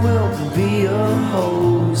will be a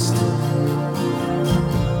host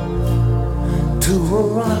to a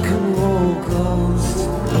rock and roll ghost.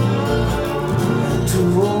 To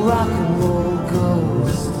a rock and roll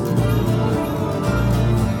ghost.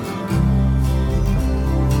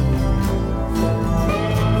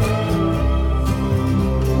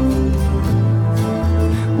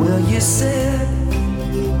 You said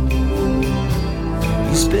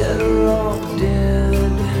he's better off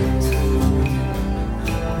dead.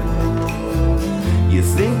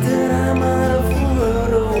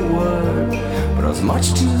 was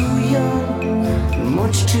much too young,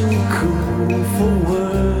 much too cool for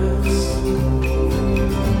words.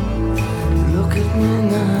 Look at me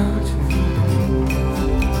now.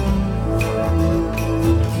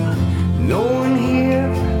 No one here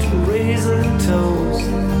to raise a toast.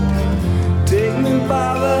 Take me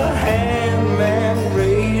by the hand, man,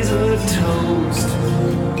 raise a toast.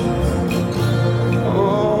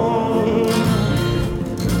 Oh,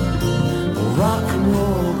 rock and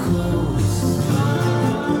roll ghost,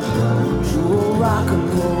 true rock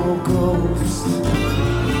and roll ghost.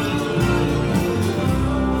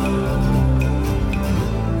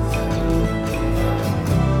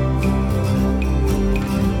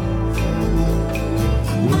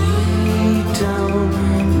 We don't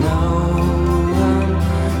know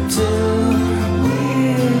until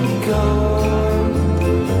we're gone.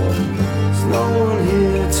 There's no one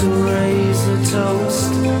here to raise a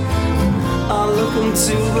toast. I look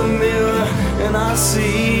into the mirror and I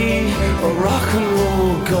see a rock and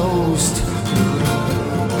roll ghost.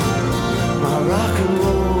 My rock and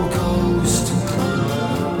roll ghost.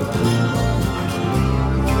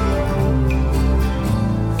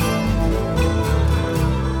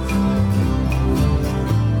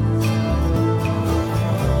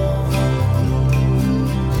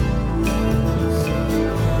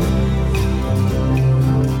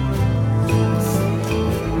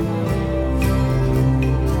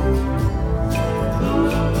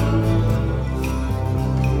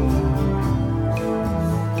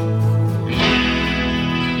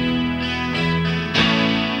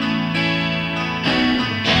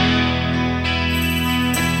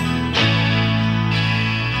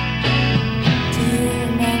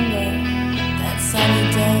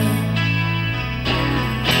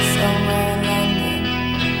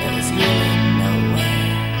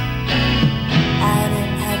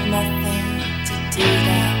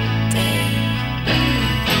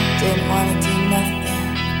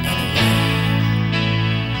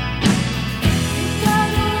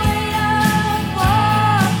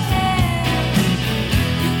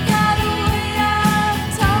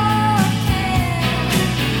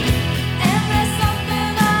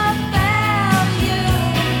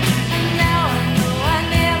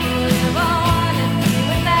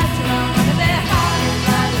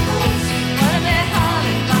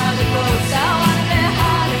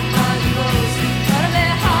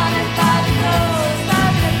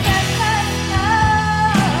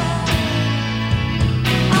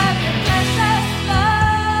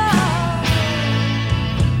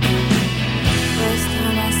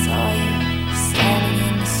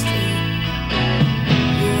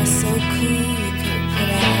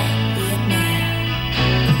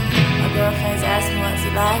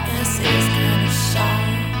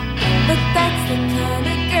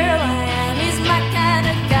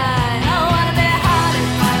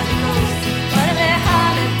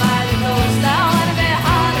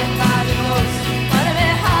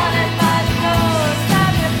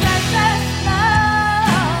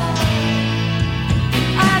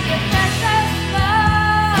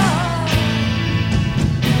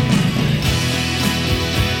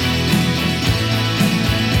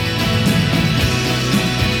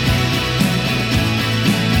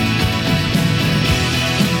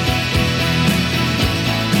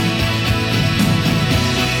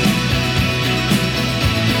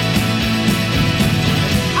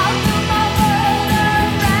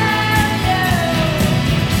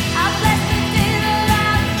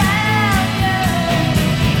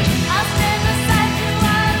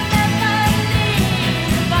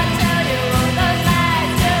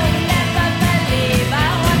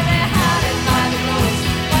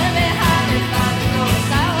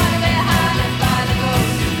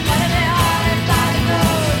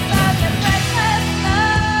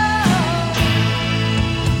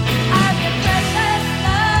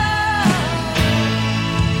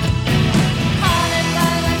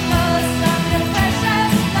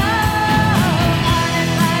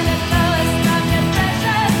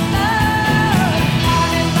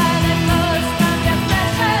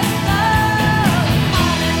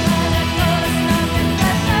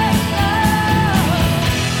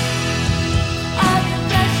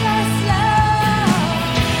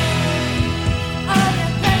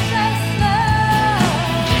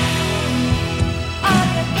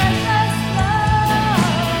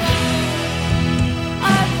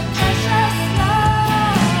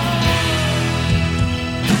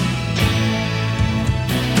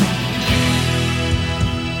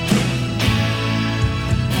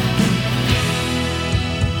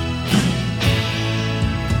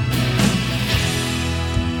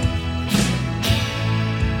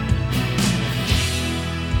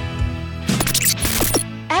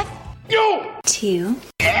 2.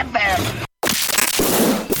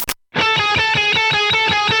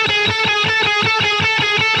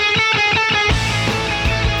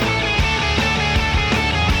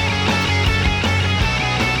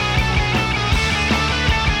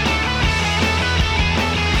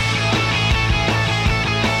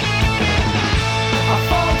 I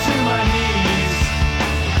fall to my knees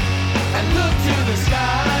and look to the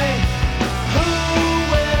sky. Who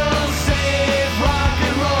will save rock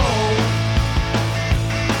and roll?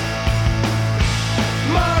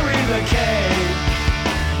 Murray the Cave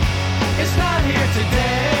is not here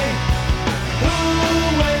today. Who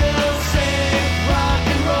will save rock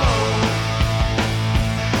and roll?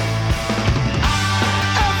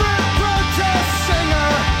 Every protest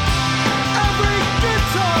singer, every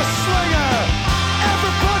guitar slinger,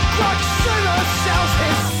 every punk rock singer sells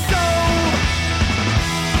his soul.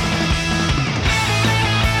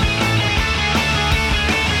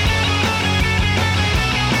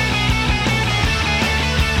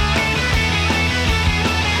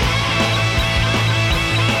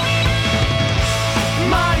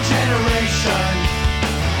 My generation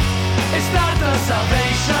is not the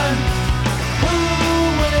salvation. Who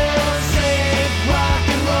will save rock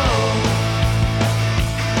and roll?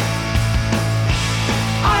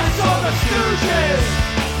 I saw the Stooges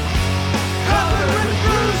covered with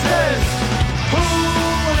bruises. Who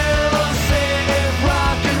will save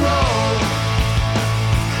rock and roll?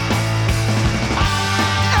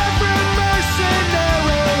 Every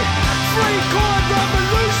mercenary, free corn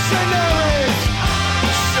revolutionaries.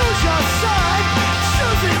 Choose your side,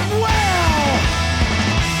 choose it well.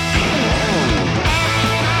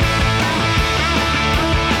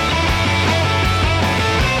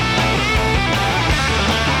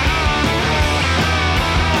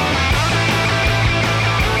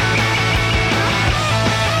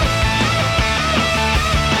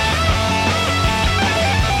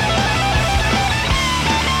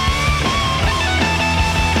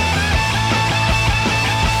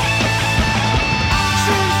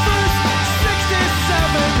 June 1st,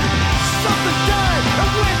 67, something died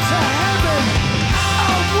and went to heaven.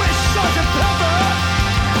 I wish Sergeant Pepper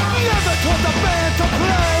never told the band to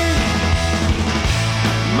play.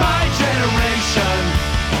 My generation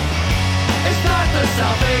is not the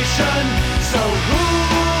salvation. So who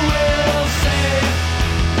will save?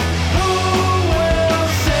 Who will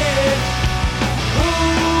save? Who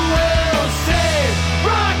will save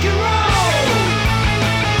rock and roll?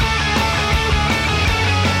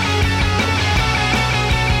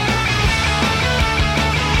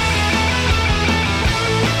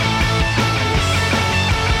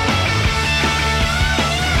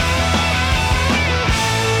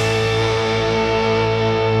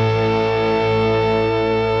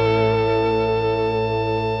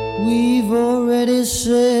 We've already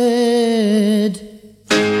said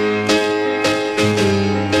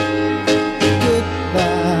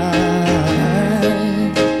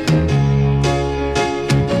goodbye.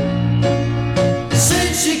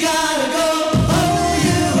 Since you gotta go, oh,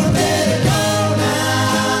 you better go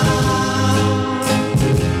now.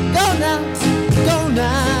 Go now, go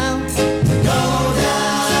now, go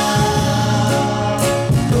now.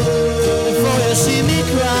 Before you see me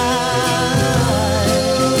cry.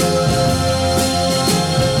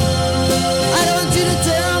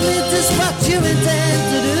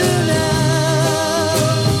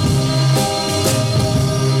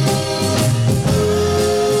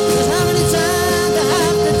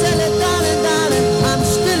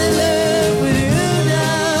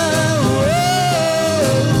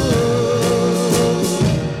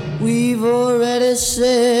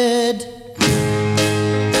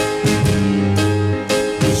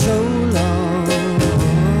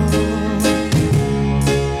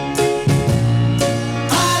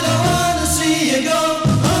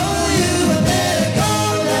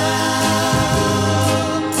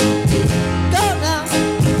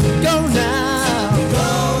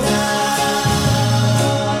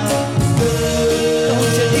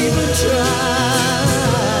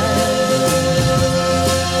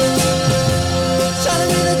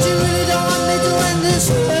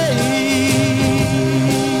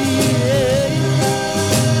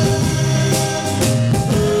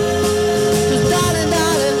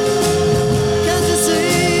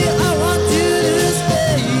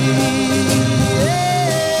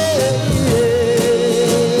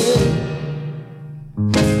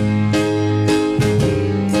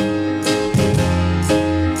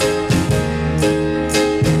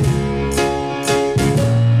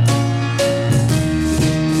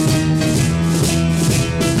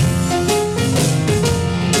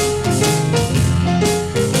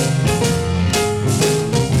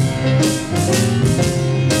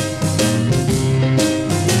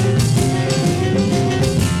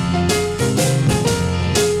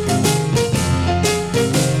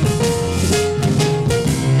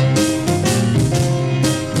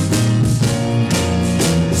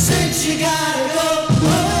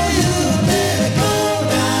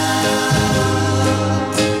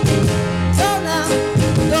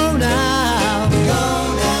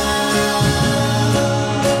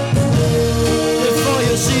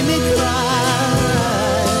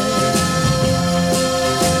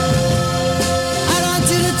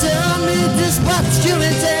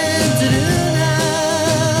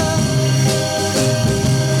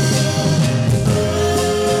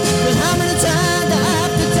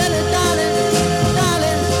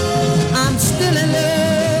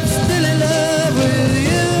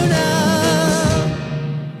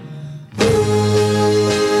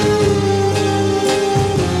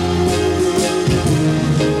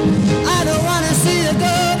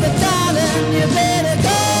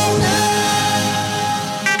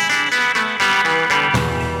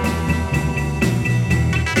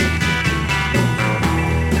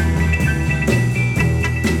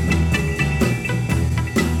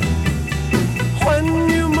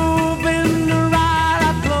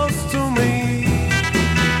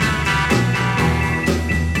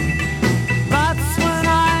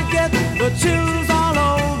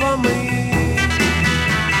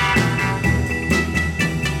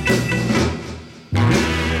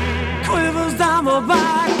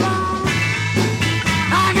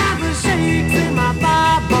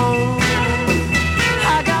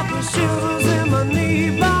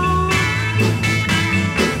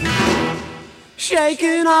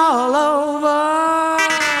 shaking all over.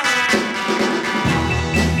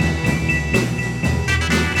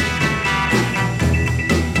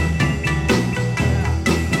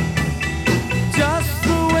 Just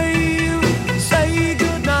the way you say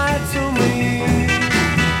goodnight to me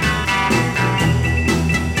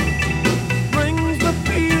brings the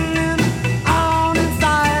feeling on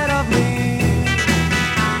inside of me.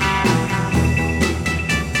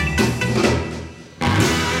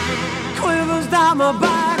 Quivers down my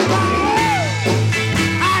backbone.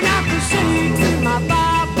 I got the shakes in my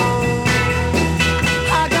backbone.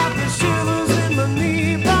 I got the shivers in my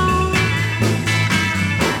knee bone.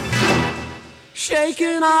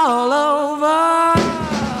 Shaking all over.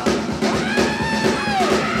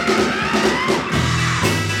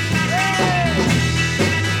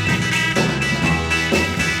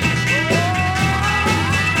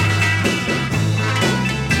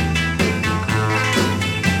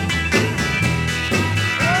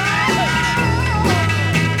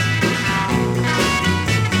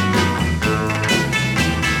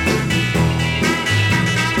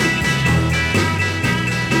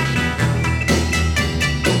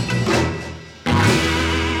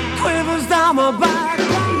 Quivers down my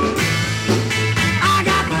backbone. I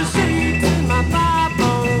got the shakes in my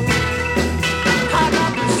backbone. I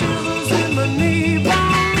got the shivers in my knee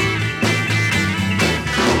bone.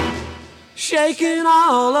 Shaking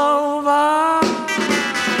all over.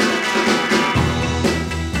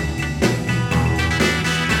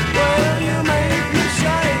 Well, you make me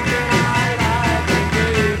shake and I like it,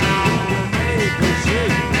 baby. You make me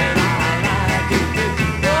shake and I like it, baby.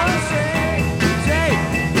 Oh, shake, shake,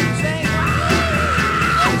 shake, shake, shake,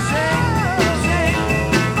 oh,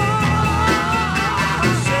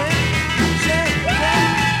 shake, shake,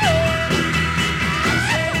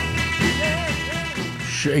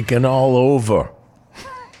 Shaking all over.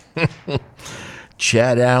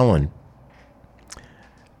 Chad Allen.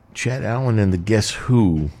 Chad Allen and the Guess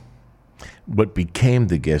Who, what became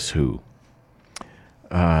the Guess Who.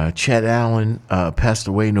 Chad Allen passed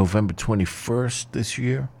away November 21st this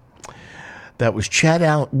year. That was Chad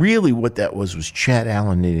Allen. Really, what that was Chad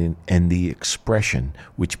Allen and the Expression,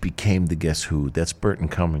 which became the Guess Who. That's Burton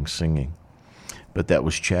Cummings singing. But that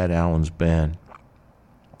was Chad Allen's band.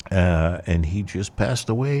 And he just passed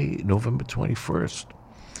away November 21st.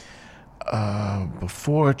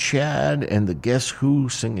 Before Chad and the Guess Who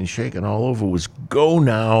singing Shaking All Over was Go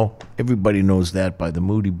Now. Everybody knows that by the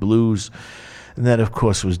Moody Blues. And that, of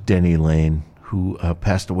course, was Denny Lane, who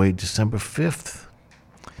passed away December 5th.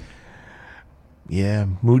 Yeah,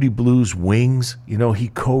 Moody Blues, Wings. You know, he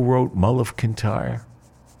co-wrote Mull of Kintyre.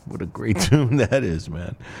 What a great tune that is,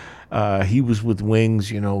 man. He was with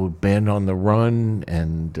Wings, you know, Band on the Run,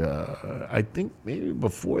 and I think maybe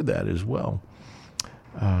before that as well.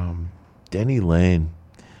 Denny Lane,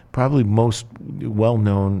 probably most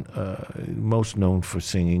well-known, most known for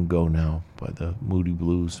singing Go Now by the Moody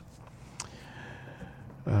Blues.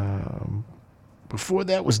 Before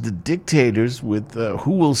that was the Dictators with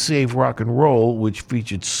Who Will Save Rock and Roll, which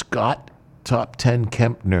featured Scott Top 10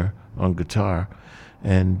 Kempner on guitar.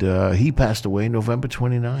 And he passed away November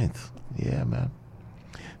 29th. Yeah, man.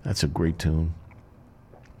 That's a great tune.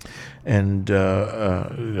 And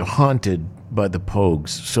Haunted by the Pogues.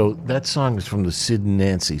 So that song is from the Sid and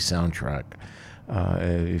Nancy soundtrack,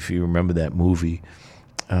 if you remember that movie.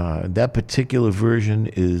 That particular version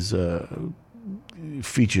is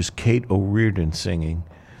features Kate O'Riordan singing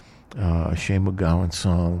a Shane MacGowan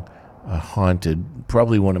song, Haunted,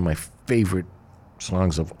 probably one of my favorite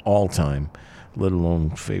songs of all time, let alone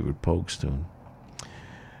favorite Pogues tune.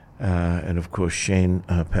 And of course, Shane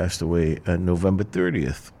passed away November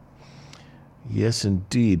 30th. Yes,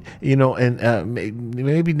 indeed. You know, and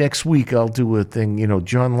maybe next week I'll do a thing. You know,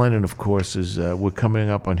 John Lennon, of course, is we're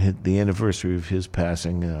coming up on the anniversary of his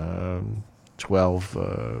passing, December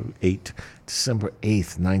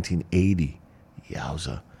 8th, 1980.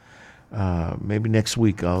 Yowza. Maybe next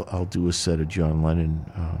week I'll do a set of John Lennon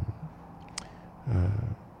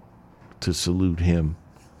to salute him.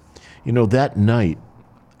 You know, that night,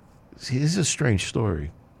 see, this is a strange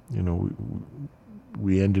story. You know,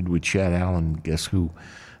 we ended with Chad Allen, Guess Who.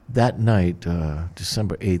 That night,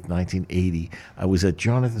 December 8th, 1980, I was at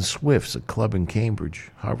Jonathan Swift's, a club in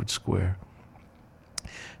Cambridge, Harvard Square.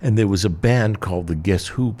 And there was a band called the Guess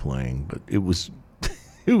Who playing, but it was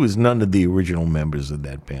none of the original members of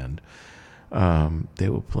that band. They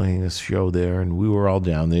were playing a show there, and we were all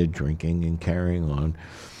down there drinking and carrying on.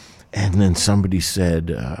 And then somebody said,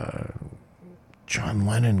 John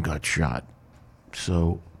Lennon got shot.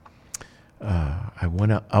 So I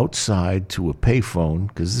went outside to a payphone,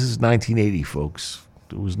 because this is 1980, folks.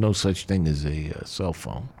 There was no such thing as a cell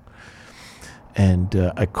phone. And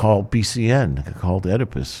I called BCN. I called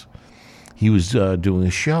Oedipus. He was doing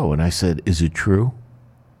a show, and I said, "Is it true?"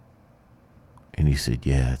 And he said,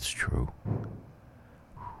 "Yeah, it's true."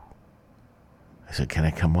 I said, "Can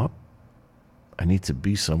I come up? I need to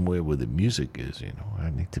be somewhere where the music is, I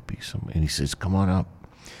need to be somewhere." And he says, "Come on up."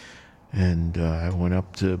 And I went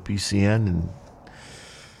up to BCN and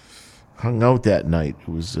hung out that night. It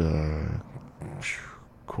was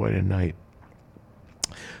quite a night.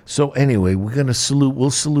 So anyway, we'll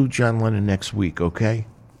salute John Lennon next week, okay?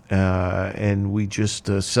 And we just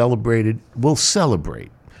we'll celebrate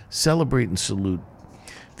and salute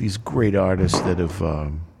these great artists that have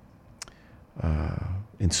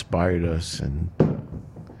inspired us, and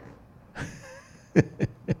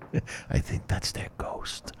I think that's their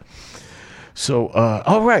ghost. So,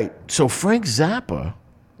 all right. So Frank Zappa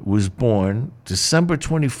was born December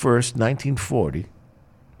 21st, 1940,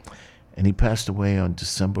 and he passed away on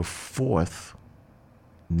December 4th,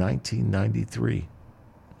 1993.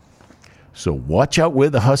 So watch out where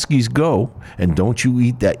the Huskies go, and don't you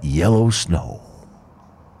eat that yellow snow.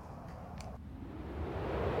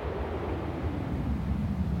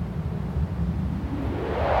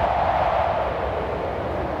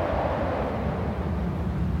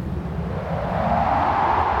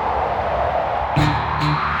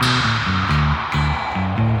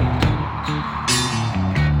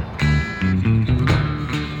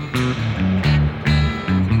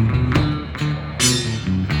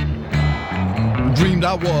 Dreamed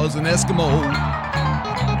I was an Eskimo.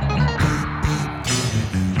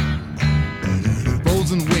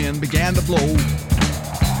 Frozen wind began to blow.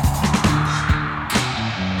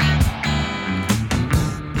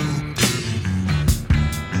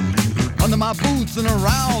 Under my boots and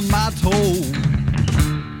around my toe.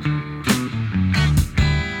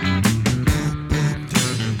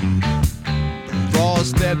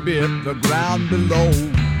 Frost that bit the ground below.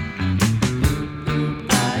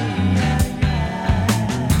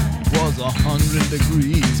 Was 100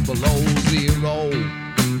 degrees below zero.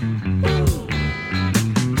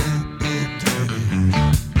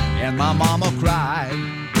 And my mama cried.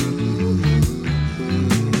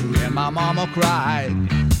 And my mama cried.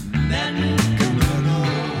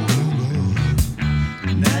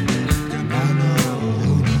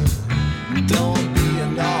 Don't be a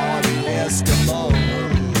naughty Eskimo.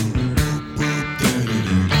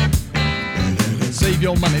 Save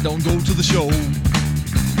your money, don't go to the show.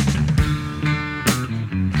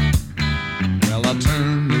 Well, I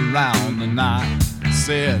turned around and I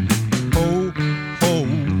said, ho, ho.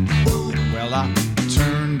 Well, I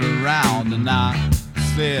turned around and I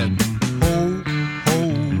said, ho, ho.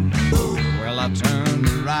 Well, I turned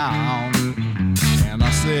around and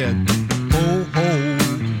I said, ho, ho.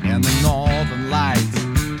 And the northern lights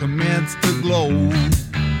commenced to glow.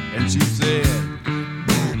 And she said,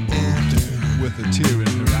 with a tear in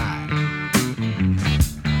her eye,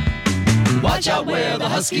 watch out where the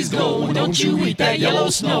Huskies go, and don't you eat that yellow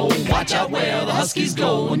snow. Watch out where the Huskies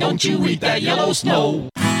go, and don't you eat that yellow snow.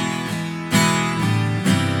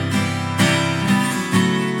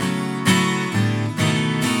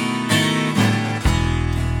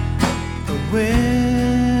 A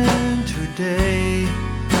winter day,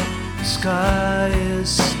 the sky is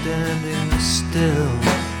standing still.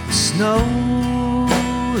 The snow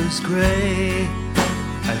is gray.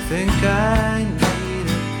 I think I need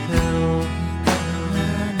a pill.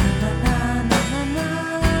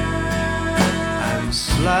 I'm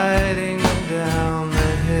sliding down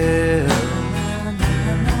the hill.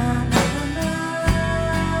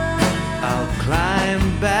 I'll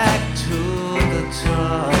climb back to the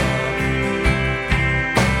top.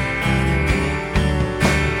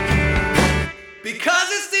 Because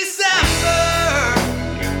it's December,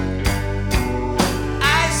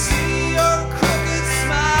 I see your crooked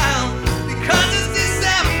smile. Because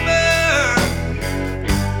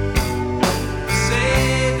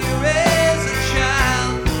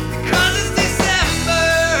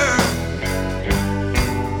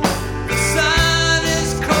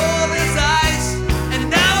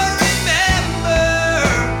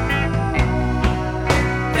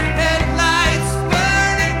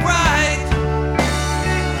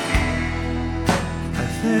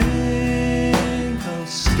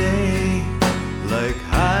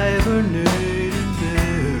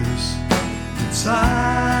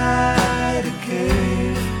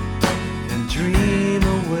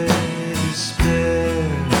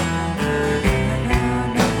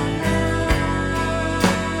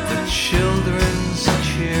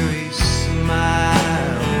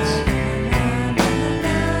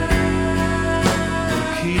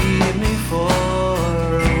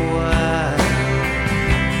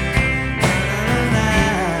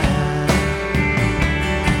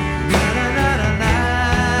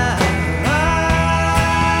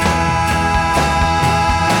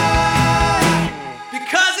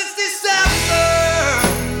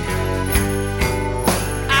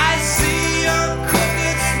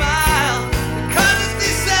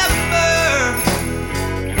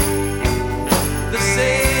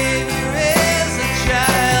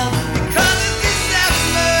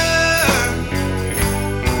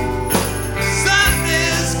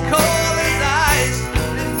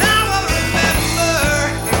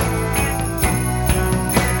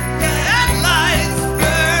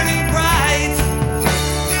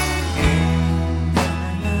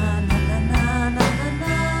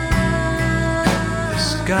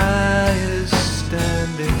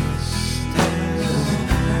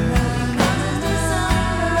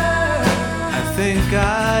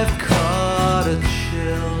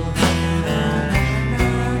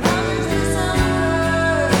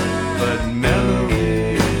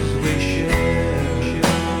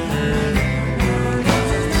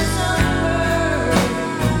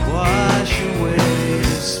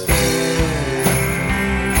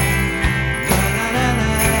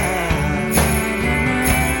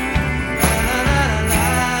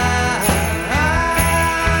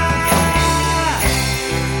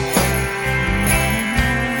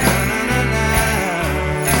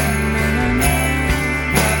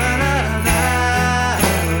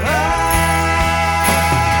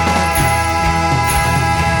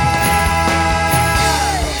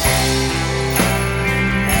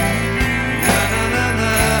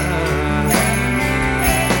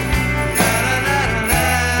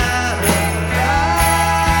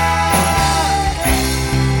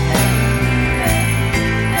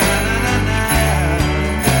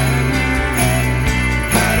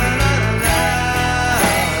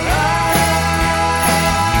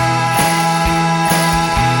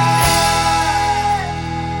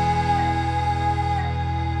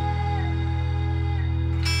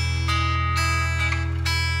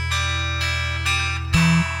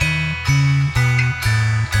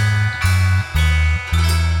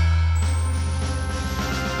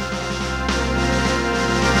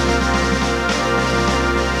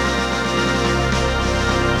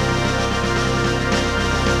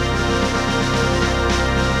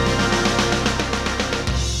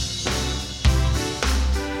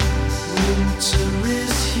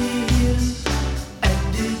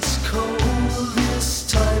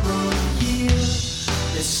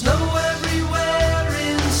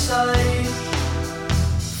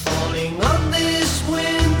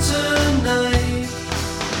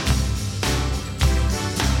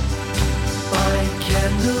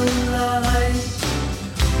candlelight,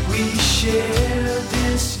 we share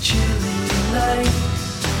this chilly night.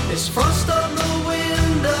 There's frost on the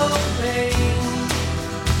window pane.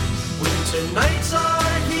 Winter nights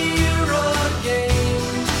are here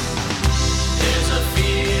again. There's a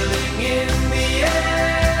feeling in the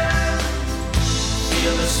air.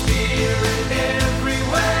 Feel the spirit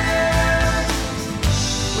everywhere.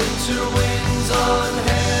 Winter winds on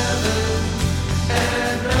heaven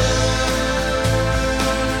and earth.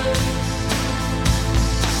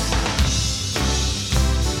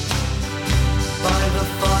 By the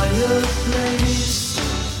fireplace,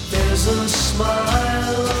 there's a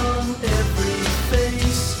smile on every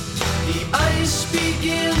face. The ice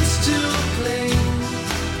begins to cling.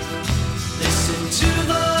 Listen to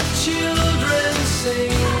the children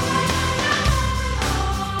sing.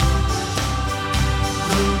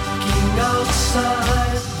 Looking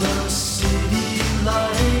outside, the city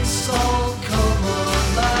lights all come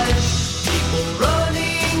alive. People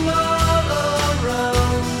running all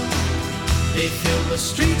around. They fill the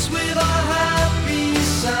streets with a happy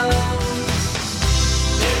sound.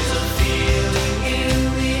 There's a feeling in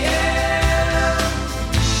the air.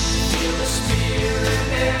 Feel the spirit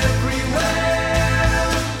everywhere.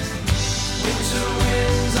 Winter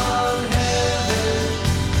winds on heaven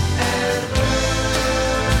and earth.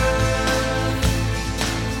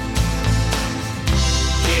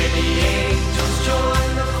 Hear the angels join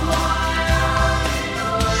the choir.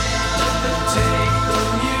 Let them take the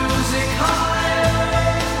music higher.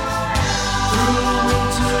 Through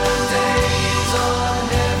winter days on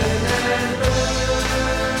heaven and earth.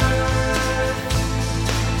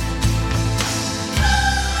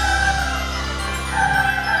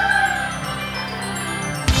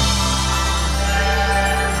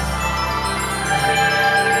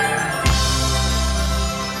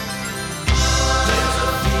 There's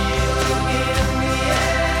a feeling in the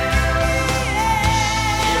air.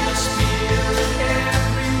 Feel the spirit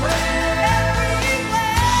everywhere.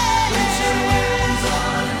 Winter winds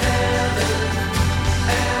on heaven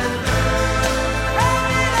and earth.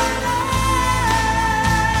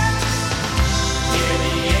 Hear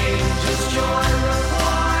the angels join the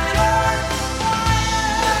choir.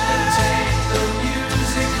 Let them take the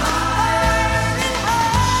music higher.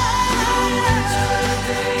 Through winter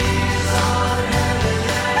days on heaven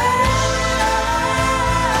and earth.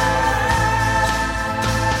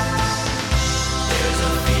 There's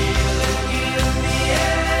a feeling in the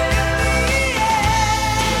air.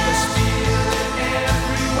 Feel the spirit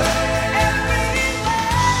everywhere.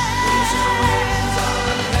 Winter winds on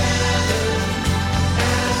heaven and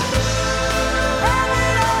earth.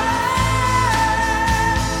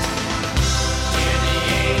 Hear the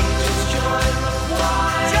angels join the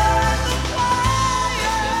choir.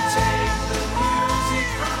 Let them take the music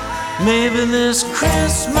high. Maybe this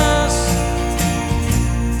Christmas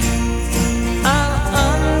I'll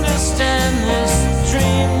understand this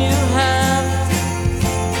dream you have.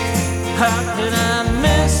 How could I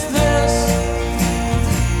miss this?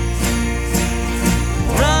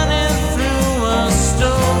 Running through a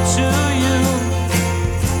store to you.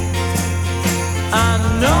 I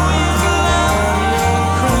know you love your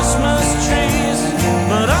Christmas trees,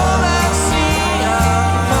 but all I see are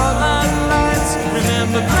colored lights.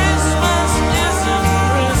 Remember, Christmas isn't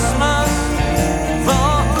Christmas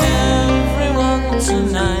for everyone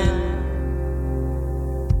tonight.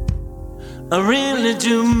 I really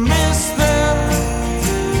do miss them.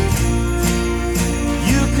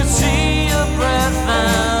 You could see your breath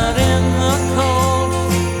out in the cold.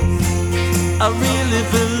 I really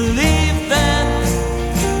believe that.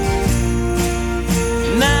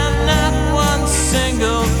 Now not one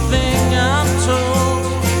single thing I'm told.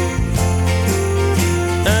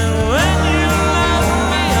 And when you left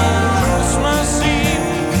me on Christmas Eve,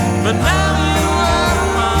 but now you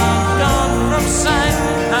are gone from sight,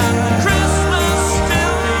 and Christmas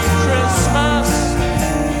still be Christmas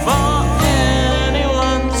for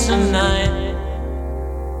anyone tonight.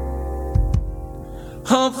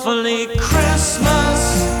 Hopefully Christmas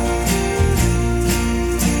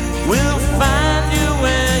will find you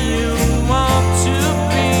where you want to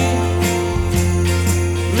be.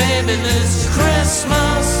 Maybe this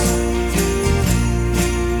Christmas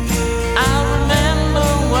I'll remember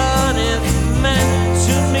what it meant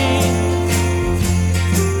to me.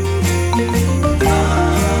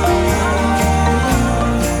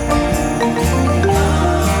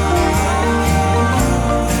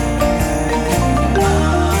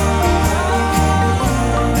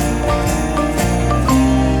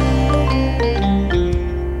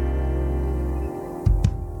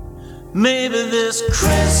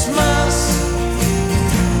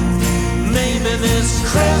 Maybe this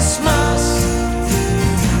Christmas,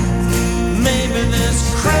 maybe this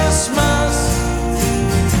Christmas,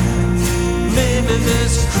 maybe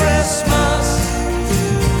this Christmas,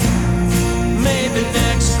 maybe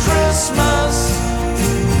next Christmas.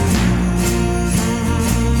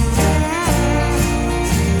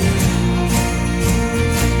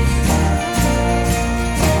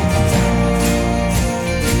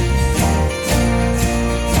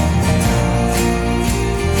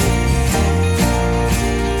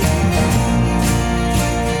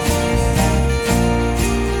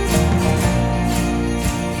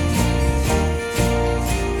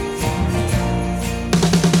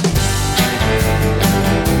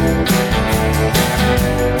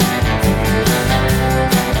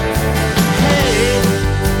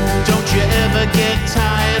 Get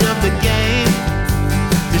tired of the game.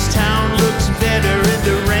 This town looks better in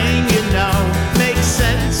the rain, you know. Makes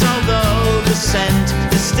sense, although the scent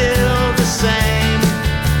is still the same.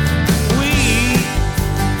 We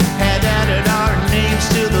had added our names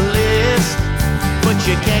to the list, but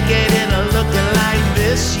you can't get in a looking like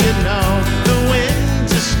this, you know. The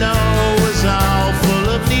winter snow was all full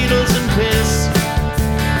of needles and piss.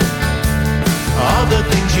 All the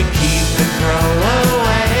things you keep and throw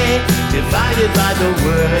away, divided by the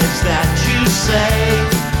words that you say,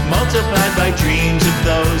 multiplied by dreams of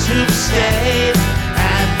those who've stayed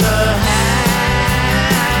at the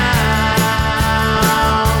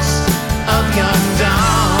house of young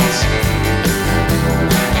dolls.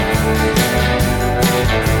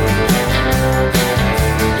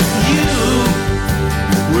 You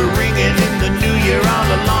were ringing in the new year all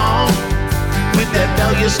along, with that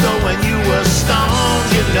bell you stole when you were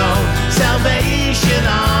stoned, you know. Salvation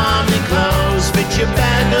Army clothes fit your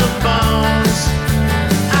bag of bones.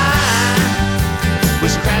 I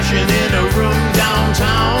was crashing in a room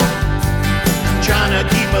downtown, trying to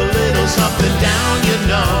keep a little something down, you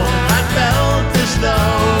know. I felt as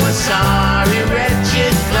though a sorry,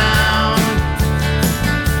 wretched clown.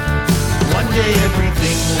 One day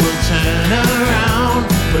everything will turn around,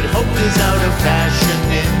 but hope is out of fashion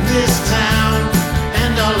in this town,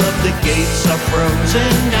 and all of the gates are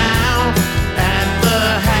frozen now at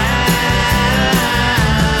the house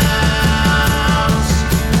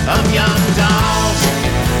of young dolls.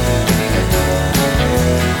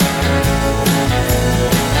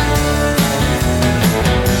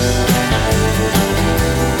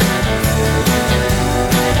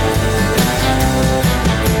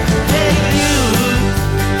 Hey you,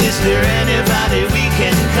 is there anybody we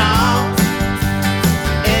can call?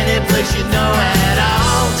 Any place you know at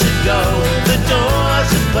all to go? The doors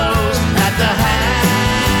are closed at the house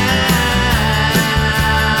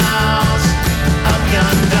of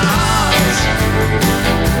young dolls.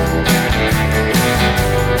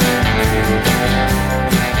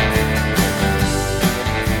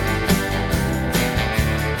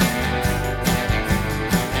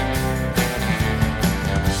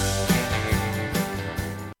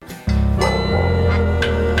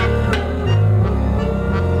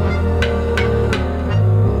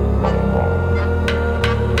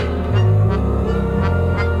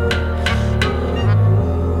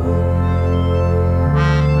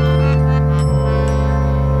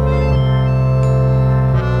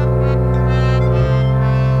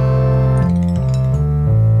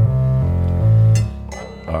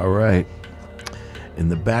 All right. In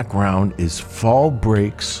the background is Fall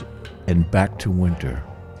Breaks and Back to Winter.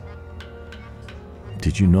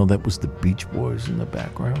 Did you know that was the Beach Boys in the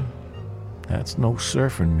background? That's no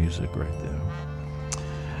surfing music right there.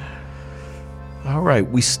 All right,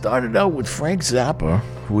 we started out with Frank Zappa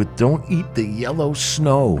with Don't Eat the Yellow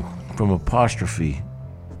Snow from Apostrophe.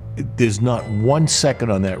 There's not 1 second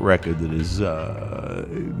on that record that is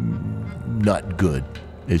not good.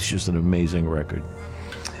 It's just an amazing record.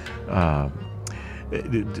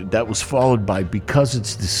 That was followed by Because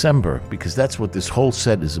It's December, because that's what this whole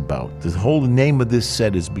set is about. The whole name of this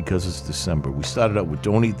set is Because It's December. We started out with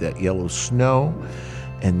Don't Eat That Yellow Snow,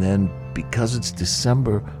 and then Because It's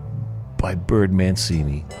December by Bird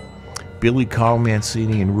Mancini. Billy Carl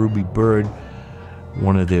Mancini and Ruby Bird,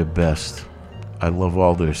 one of their best. I love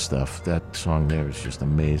all their stuff. That song there is just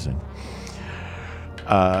amazing.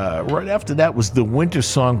 Right after that was The Winter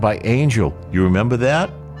Song by Angel. You remember that?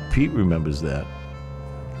 Pete remembers that.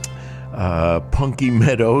 Punky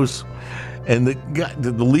Meadows. And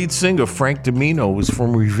the lead singer, Frank Domino, was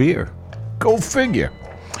from Revere. Go figure.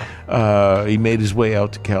 He made his way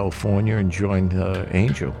out to California and joined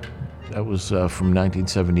Angel. That was from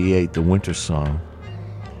 1978, The Winter Song.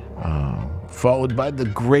 Followed by the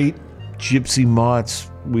great Gypsy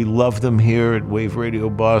Mott's We love them here at Wave Radio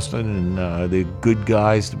Boston, and they're good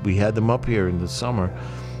guys. We had them up here in the summer.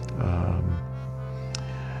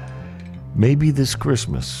 Maybe this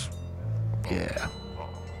Christmas. Yeah.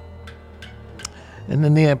 And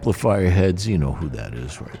then the Amplifier Heads, you know who that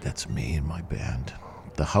is, right? That's me and my band.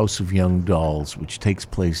 The House of Young Dolls, which takes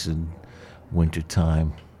place in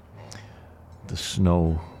wintertime. The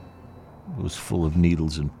snow was full of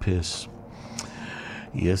needles and piss.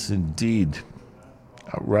 Yes, indeed.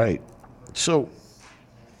 All right. So,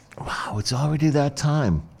 wow, it's already that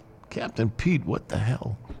time. Captain Pete, what the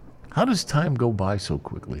hell? How does time go by so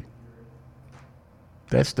quickly?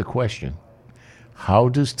 That's the question. How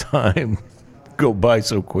does time go by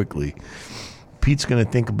so quickly? Pete's going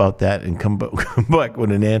to think about that and come back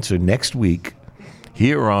with an answer next week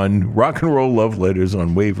here on Rock and Roll Love Letters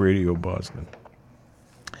on Wave Radio Boston.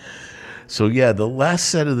 So, yeah, the last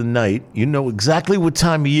set of the night, you know exactly what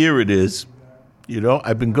time of year it is. You know,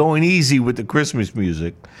 I've been going easy with the Christmas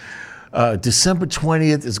music. December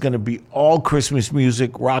 20th is going to be all Christmas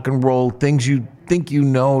music, rock and roll, things you think you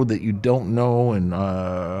know that you don't know, and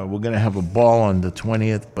we're going to have a ball on the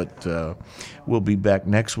 20th, but we'll be back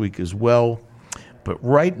next week as well. But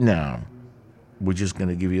right now, we're just going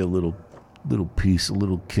to give you a little piece, a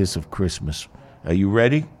little kiss of Christmas. Are you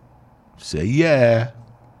ready? Say yeah.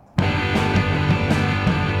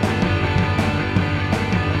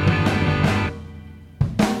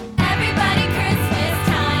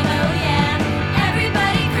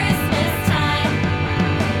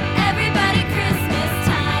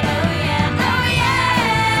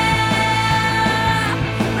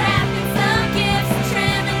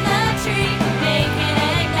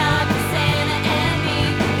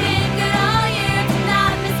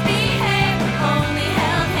 Only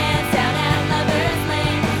held hands down at lovers' lane.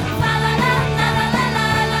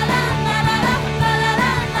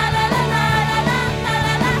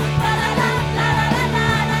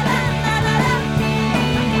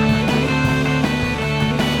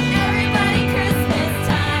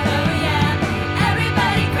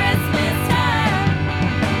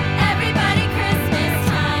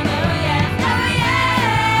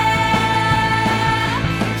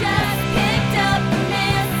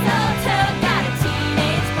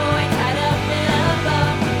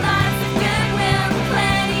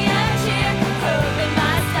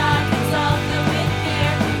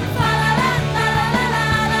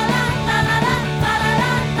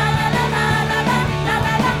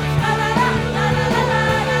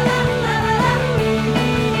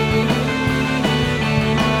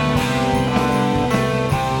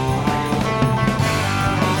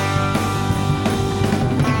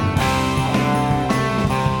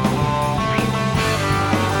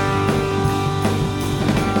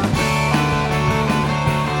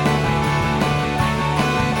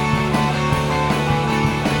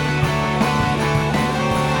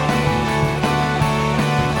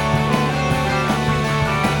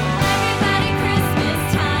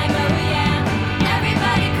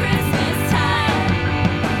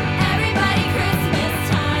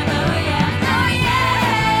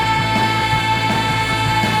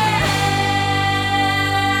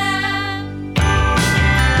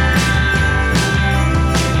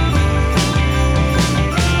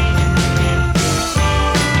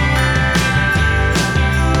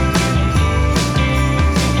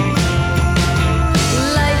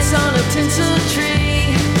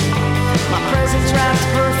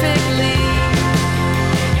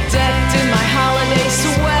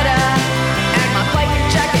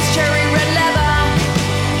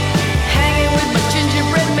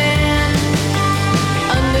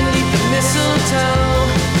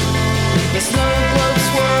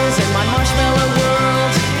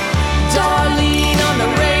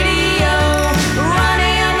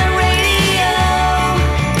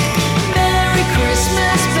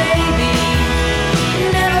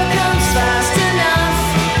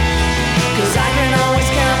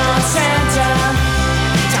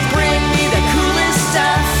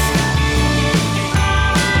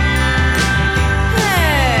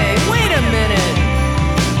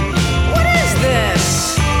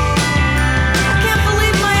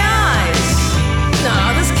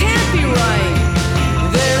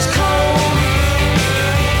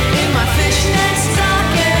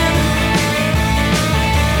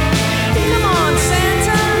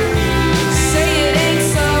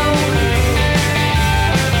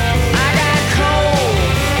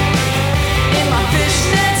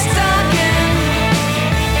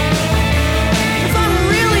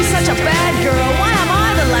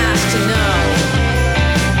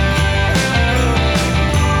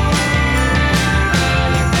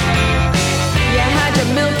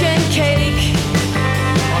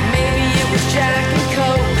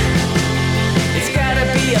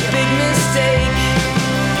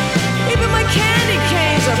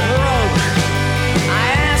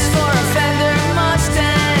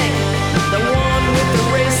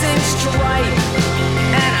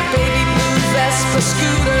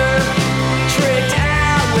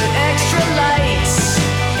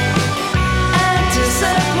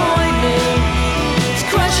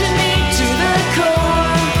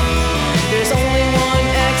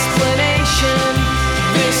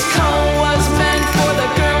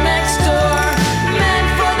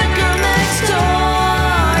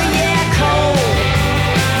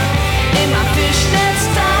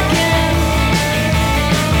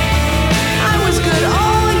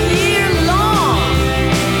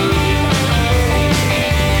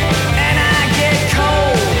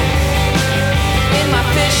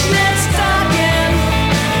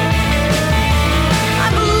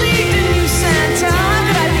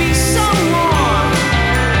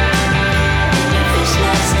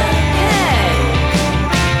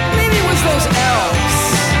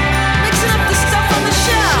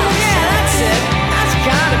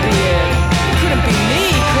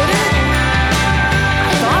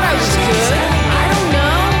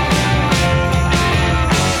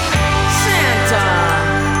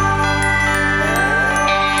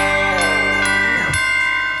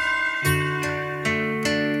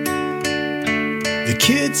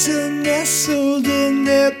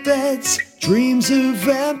 Dreams of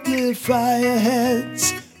amplifier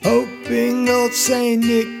heads, hoping old Saint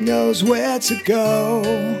Nick knows where to go.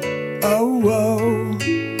 Oh, oh.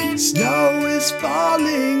 Snow is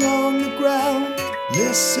falling on the ground.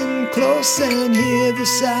 Listen close and hear the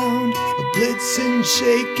sound of blitzing,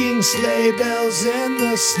 shaking sleigh bells in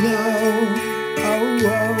the snow. Oh,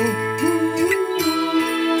 oh.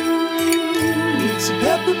 It's a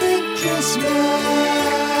peppermint Christmas.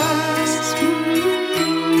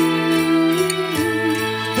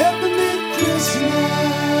 Peppermint Christmas.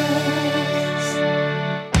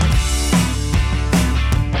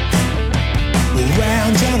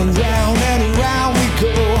 Round and around and around we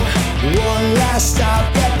go. One last stop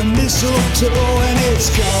at the mistletoe, and it's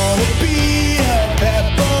gonna be a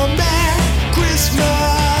peppermint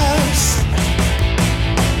Christmas.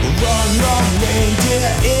 Run, run,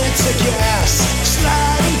 reindeer, it's a gas,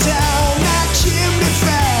 sliding down that chimney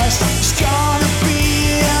fast. It's gonna be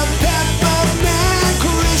a peppermint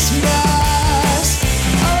Christmas.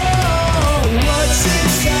 Oh, what's in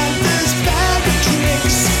Santa's bag of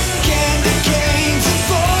tricks? Candy canes and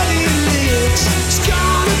 40 licks. It's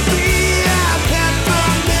gonna be a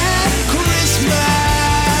peppermint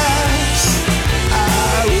Christmas.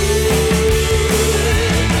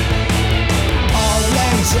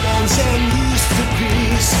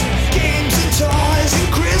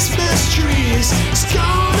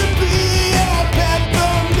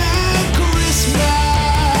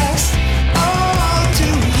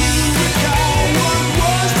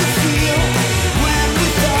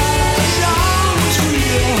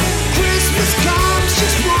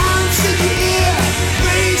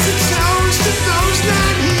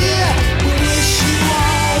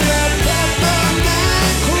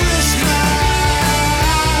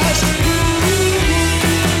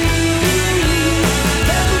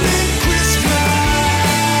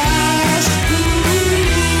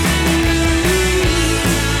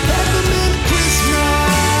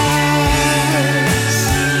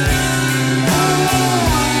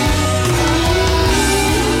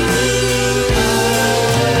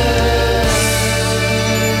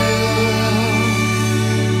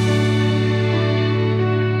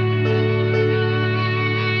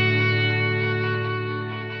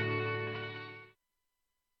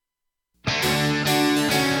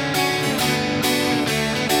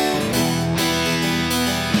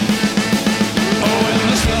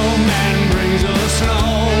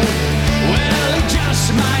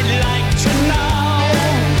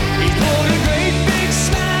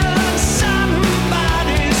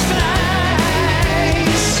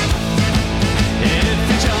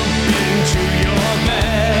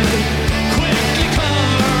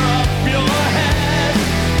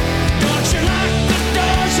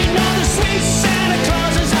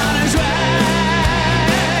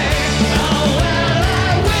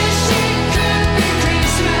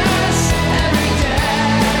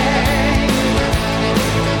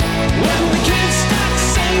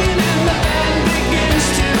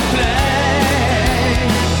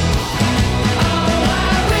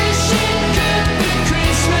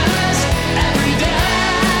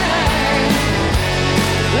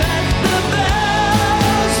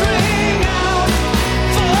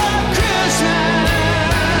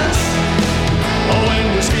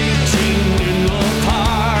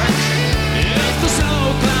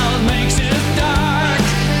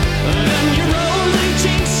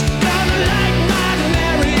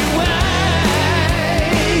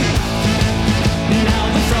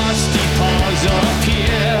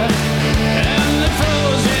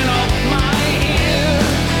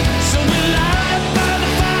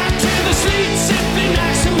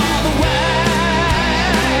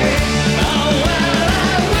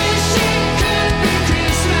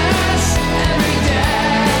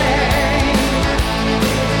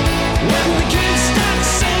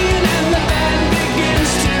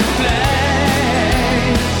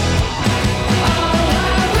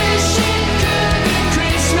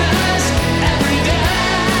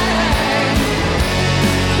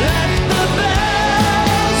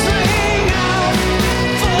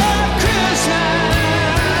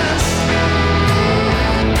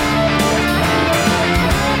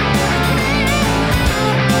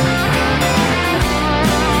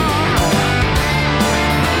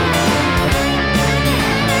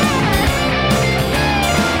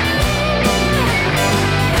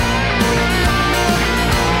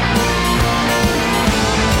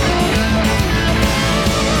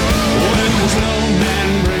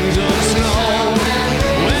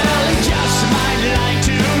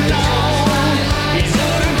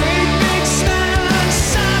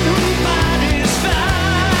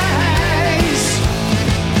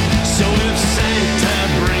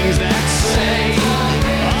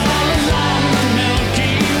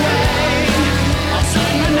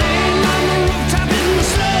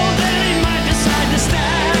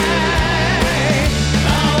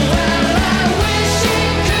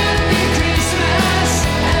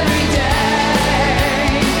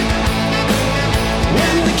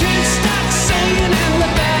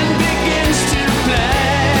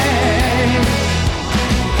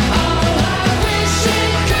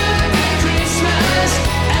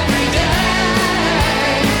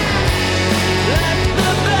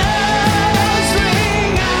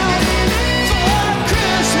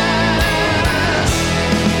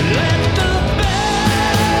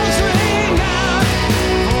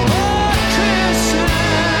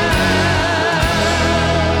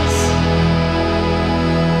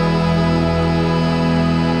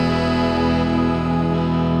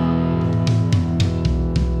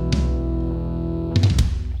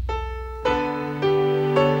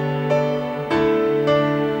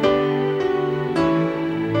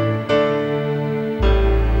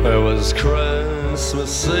 was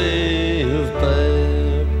Christmas Eve,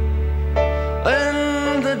 babe,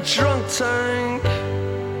 in the drunk tank.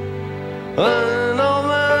 An old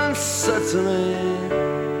man said to me,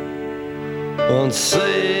 won't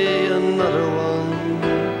see another one.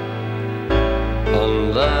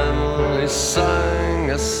 And then he sang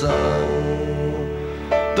a song,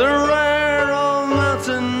 the rare old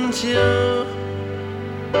mountain tune.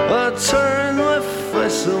 I turned my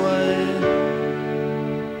face away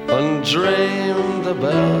and dreamed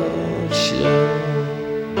about you.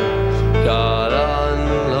 Got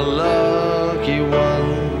on a lucky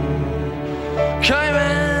one, came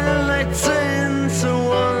in 18 to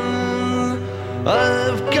 1.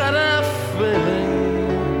 I've got a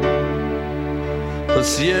feeling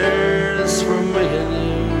this year's for me and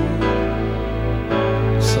you.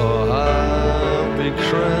 So happy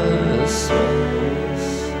Christmas,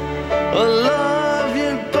 I love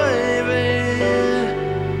you, baby.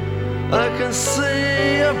 I can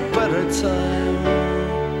see a better time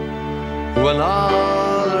when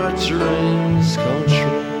all our dreams come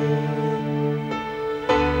true.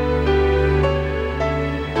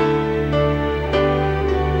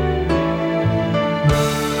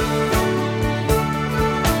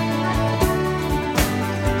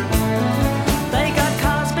 They got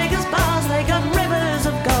cars big as bars, they got rivers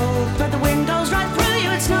of gold, but the windows right through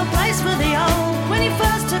you, it's no place for the old. When you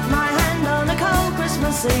first took my hand on a cold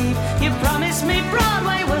Christmas Eve, you promised me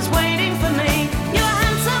Broadway was waiting for me. You were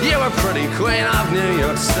handsome, You were pretty queen of New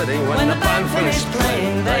York City. When the band finished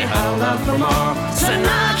playing, they held out for more.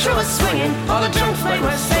 Sinatra was swinging, all the drunks they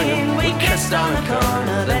were singing. We kissed on the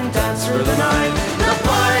corner, then danced through the night. The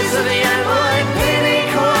boys of the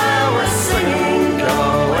NYPD choir were singing, go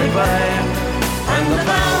away, babe. And the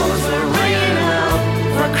bells were ringing out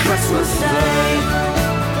for Christmas Day.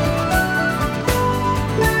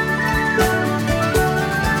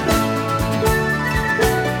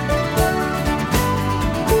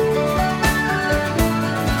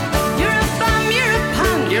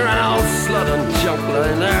 You're an old slut and junk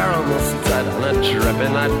lying there, almost dead on a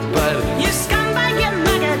dripping that bed. you scumbag, you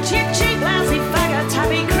maggot, you cheap, lousy faggot.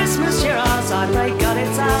 Happy Christmas, you're ours, I pray God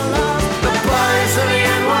it's our love. The boys of the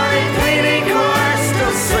NYPD choir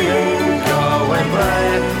still singing, go away,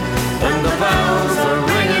 babe. And the bells are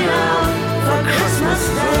ringing out for Christmas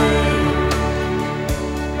Day.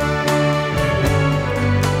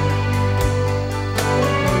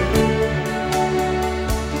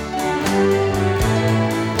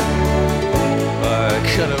 I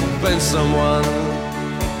could have been someone.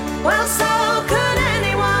 Well, so could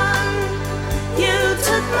anyone. You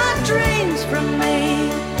took my dreams from me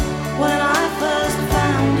when I first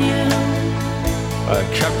found you. I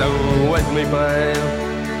kept them with me, babe.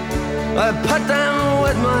 I put them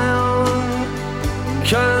with my own.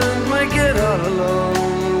 Can't make it all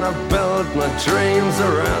alone. I built my dreams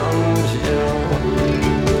around you.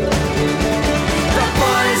 The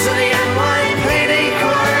boys of the NYPD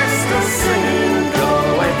choir still singing, go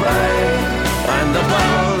away, babe. And the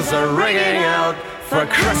bells are ringing out for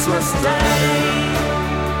Christmas Day.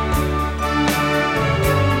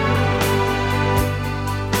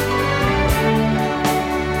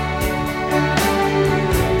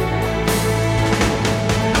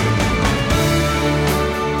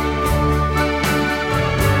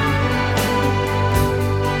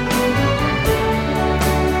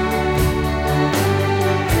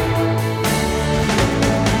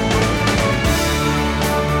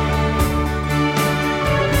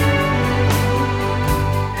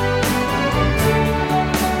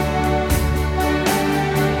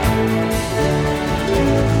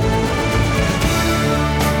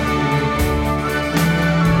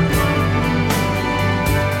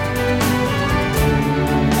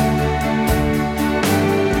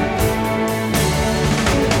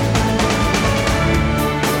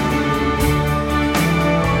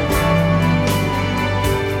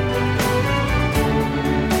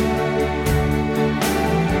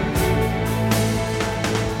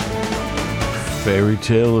 Fairy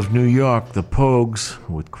Tale of New York, The Pogues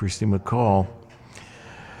with Christy McCall.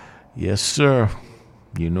 Yes, sir.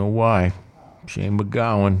 You know why. Shane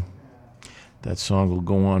McGowan. That song will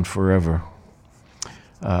go on forever.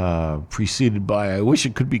 Preceded by I Wish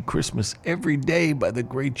It Could Be Christmas Every Day by the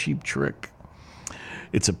Great Cheap Trick.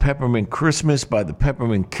 It's a Peppermint Christmas by the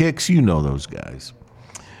Peppermint Kicks. You know those guys.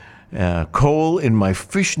 Coal in My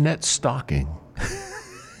Fishnet Stocking.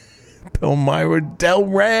 Palmyra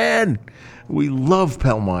Delran. We love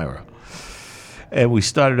Palmyra. And we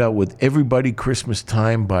started out with Everybody Christmas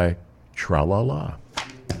Time by Tra-La-La.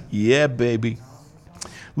 Yeah, baby.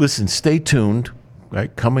 Listen, stay tuned.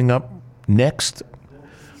 Right, coming up next,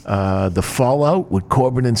 The Fallout with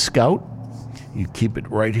Corbin and Scout. You keep it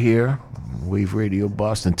right here, Wave Radio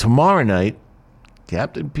Boston. Tomorrow night,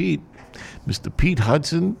 Captain Pete, Mr. Pete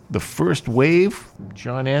Hudson, the First Wave,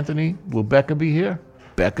 John Anthony. Will Becca be here?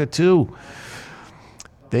 Becca, too.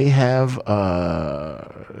 They have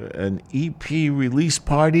an EP release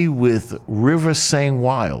party with River Sang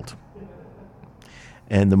Wild.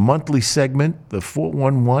 And the monthly segment, the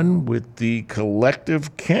 411, with the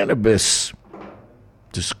collective cannabis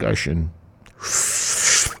discussion.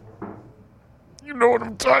 You know what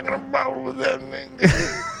I'm talking about with that thing.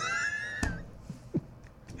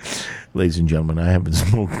 Ladies and gentlemen, I haven't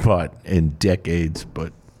smoked pot in decades,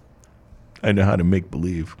 but I know how to make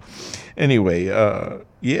believe. Anyway,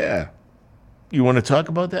 yeah. You want to talk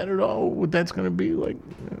about that at all? What that's going to be like?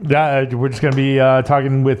 Yeah, we're just going to be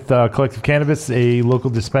talking with Collective Cannabis, a local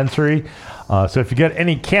dispensary. So if you got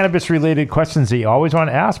any cannabis-related questions that you always want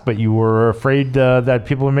to ask, but you were afraid that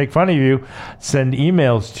people would make fun of you, send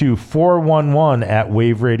emails to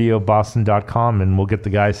 411@waveradioboston.com, and we'll get the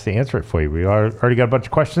guys to answer it for you. We already got a bunch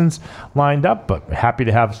of questions lined up, but happy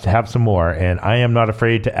to have some more. And I am not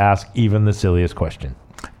afraid to ask even the silliest question.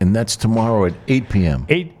 And that's tomorrow at 8 p.m.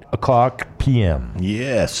 8 o'clock p.m.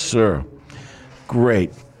 Yes, sir.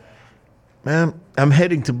 Great. Man, I'm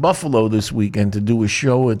heading to Buffalo this weekend to do a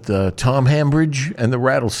show at Tom Hambridge and the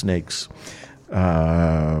Rattlesnakes.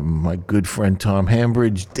 My good friend Tom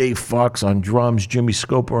Hambridge, Dave Fox on drums, Jimmy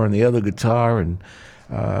Scoper on the other guitar, and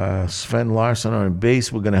Sven Larsson on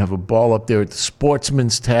bass. We're going to have a ball up there at the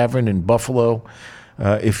Sportsman's Tavern in Buffalo.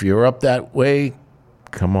 If you're up that way,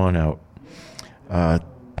 come on out.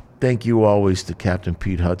 Thank you always to Captain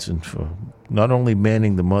Pete Hudson for not only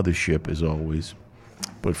manning the mothership, as always,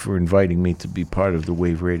 but for inviting me to be part of the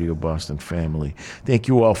Wave Radio Boston family. Thank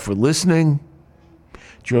you all for listening.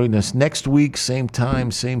 Join us next week, same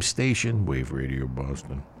time, same station, Wave Radio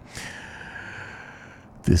Boston.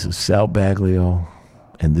 This is Sal Baglio,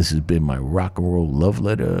 and this has been my rock and roll love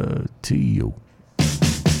letter to you.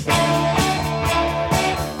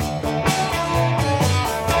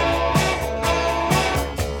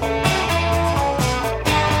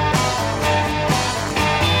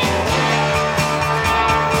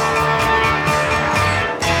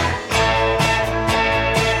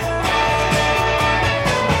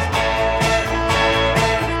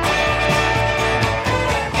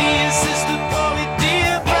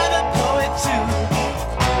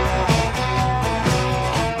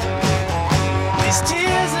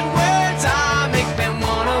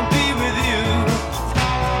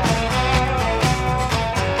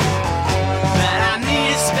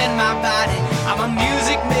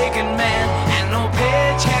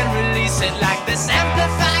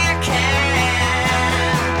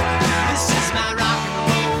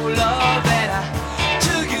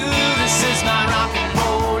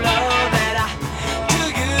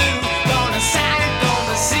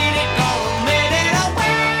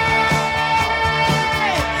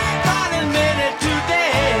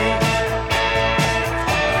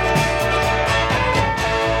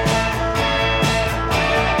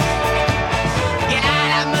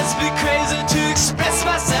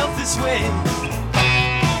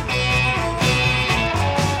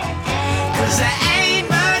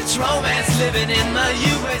 living in the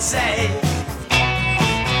USA.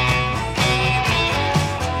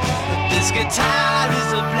 This guitar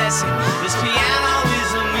is a blessing, this piano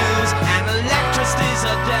is a muse, and electricity's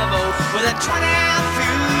a devil with a 20-amp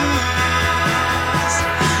fuse.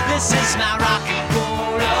 This is my rock and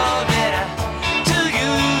roll love letter to you.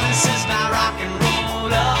 This is my rock and roll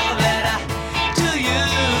love letter to you.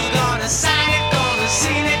 Gonna sign it, gonna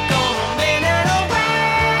seal it, gonna mail it away.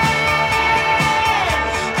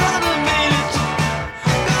 Gonna mail it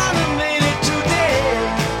today.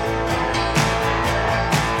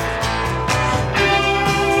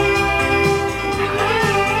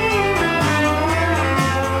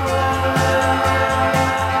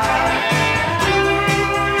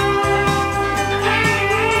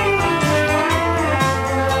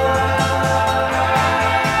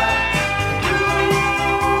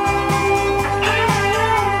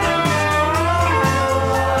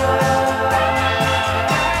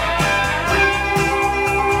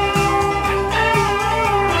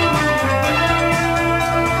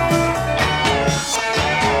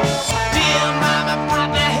 Dear mama,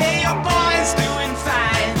 partner, hey, your boy's doing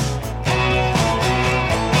fine.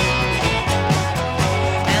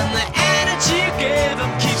 And the energy you gave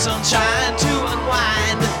him keeps on trying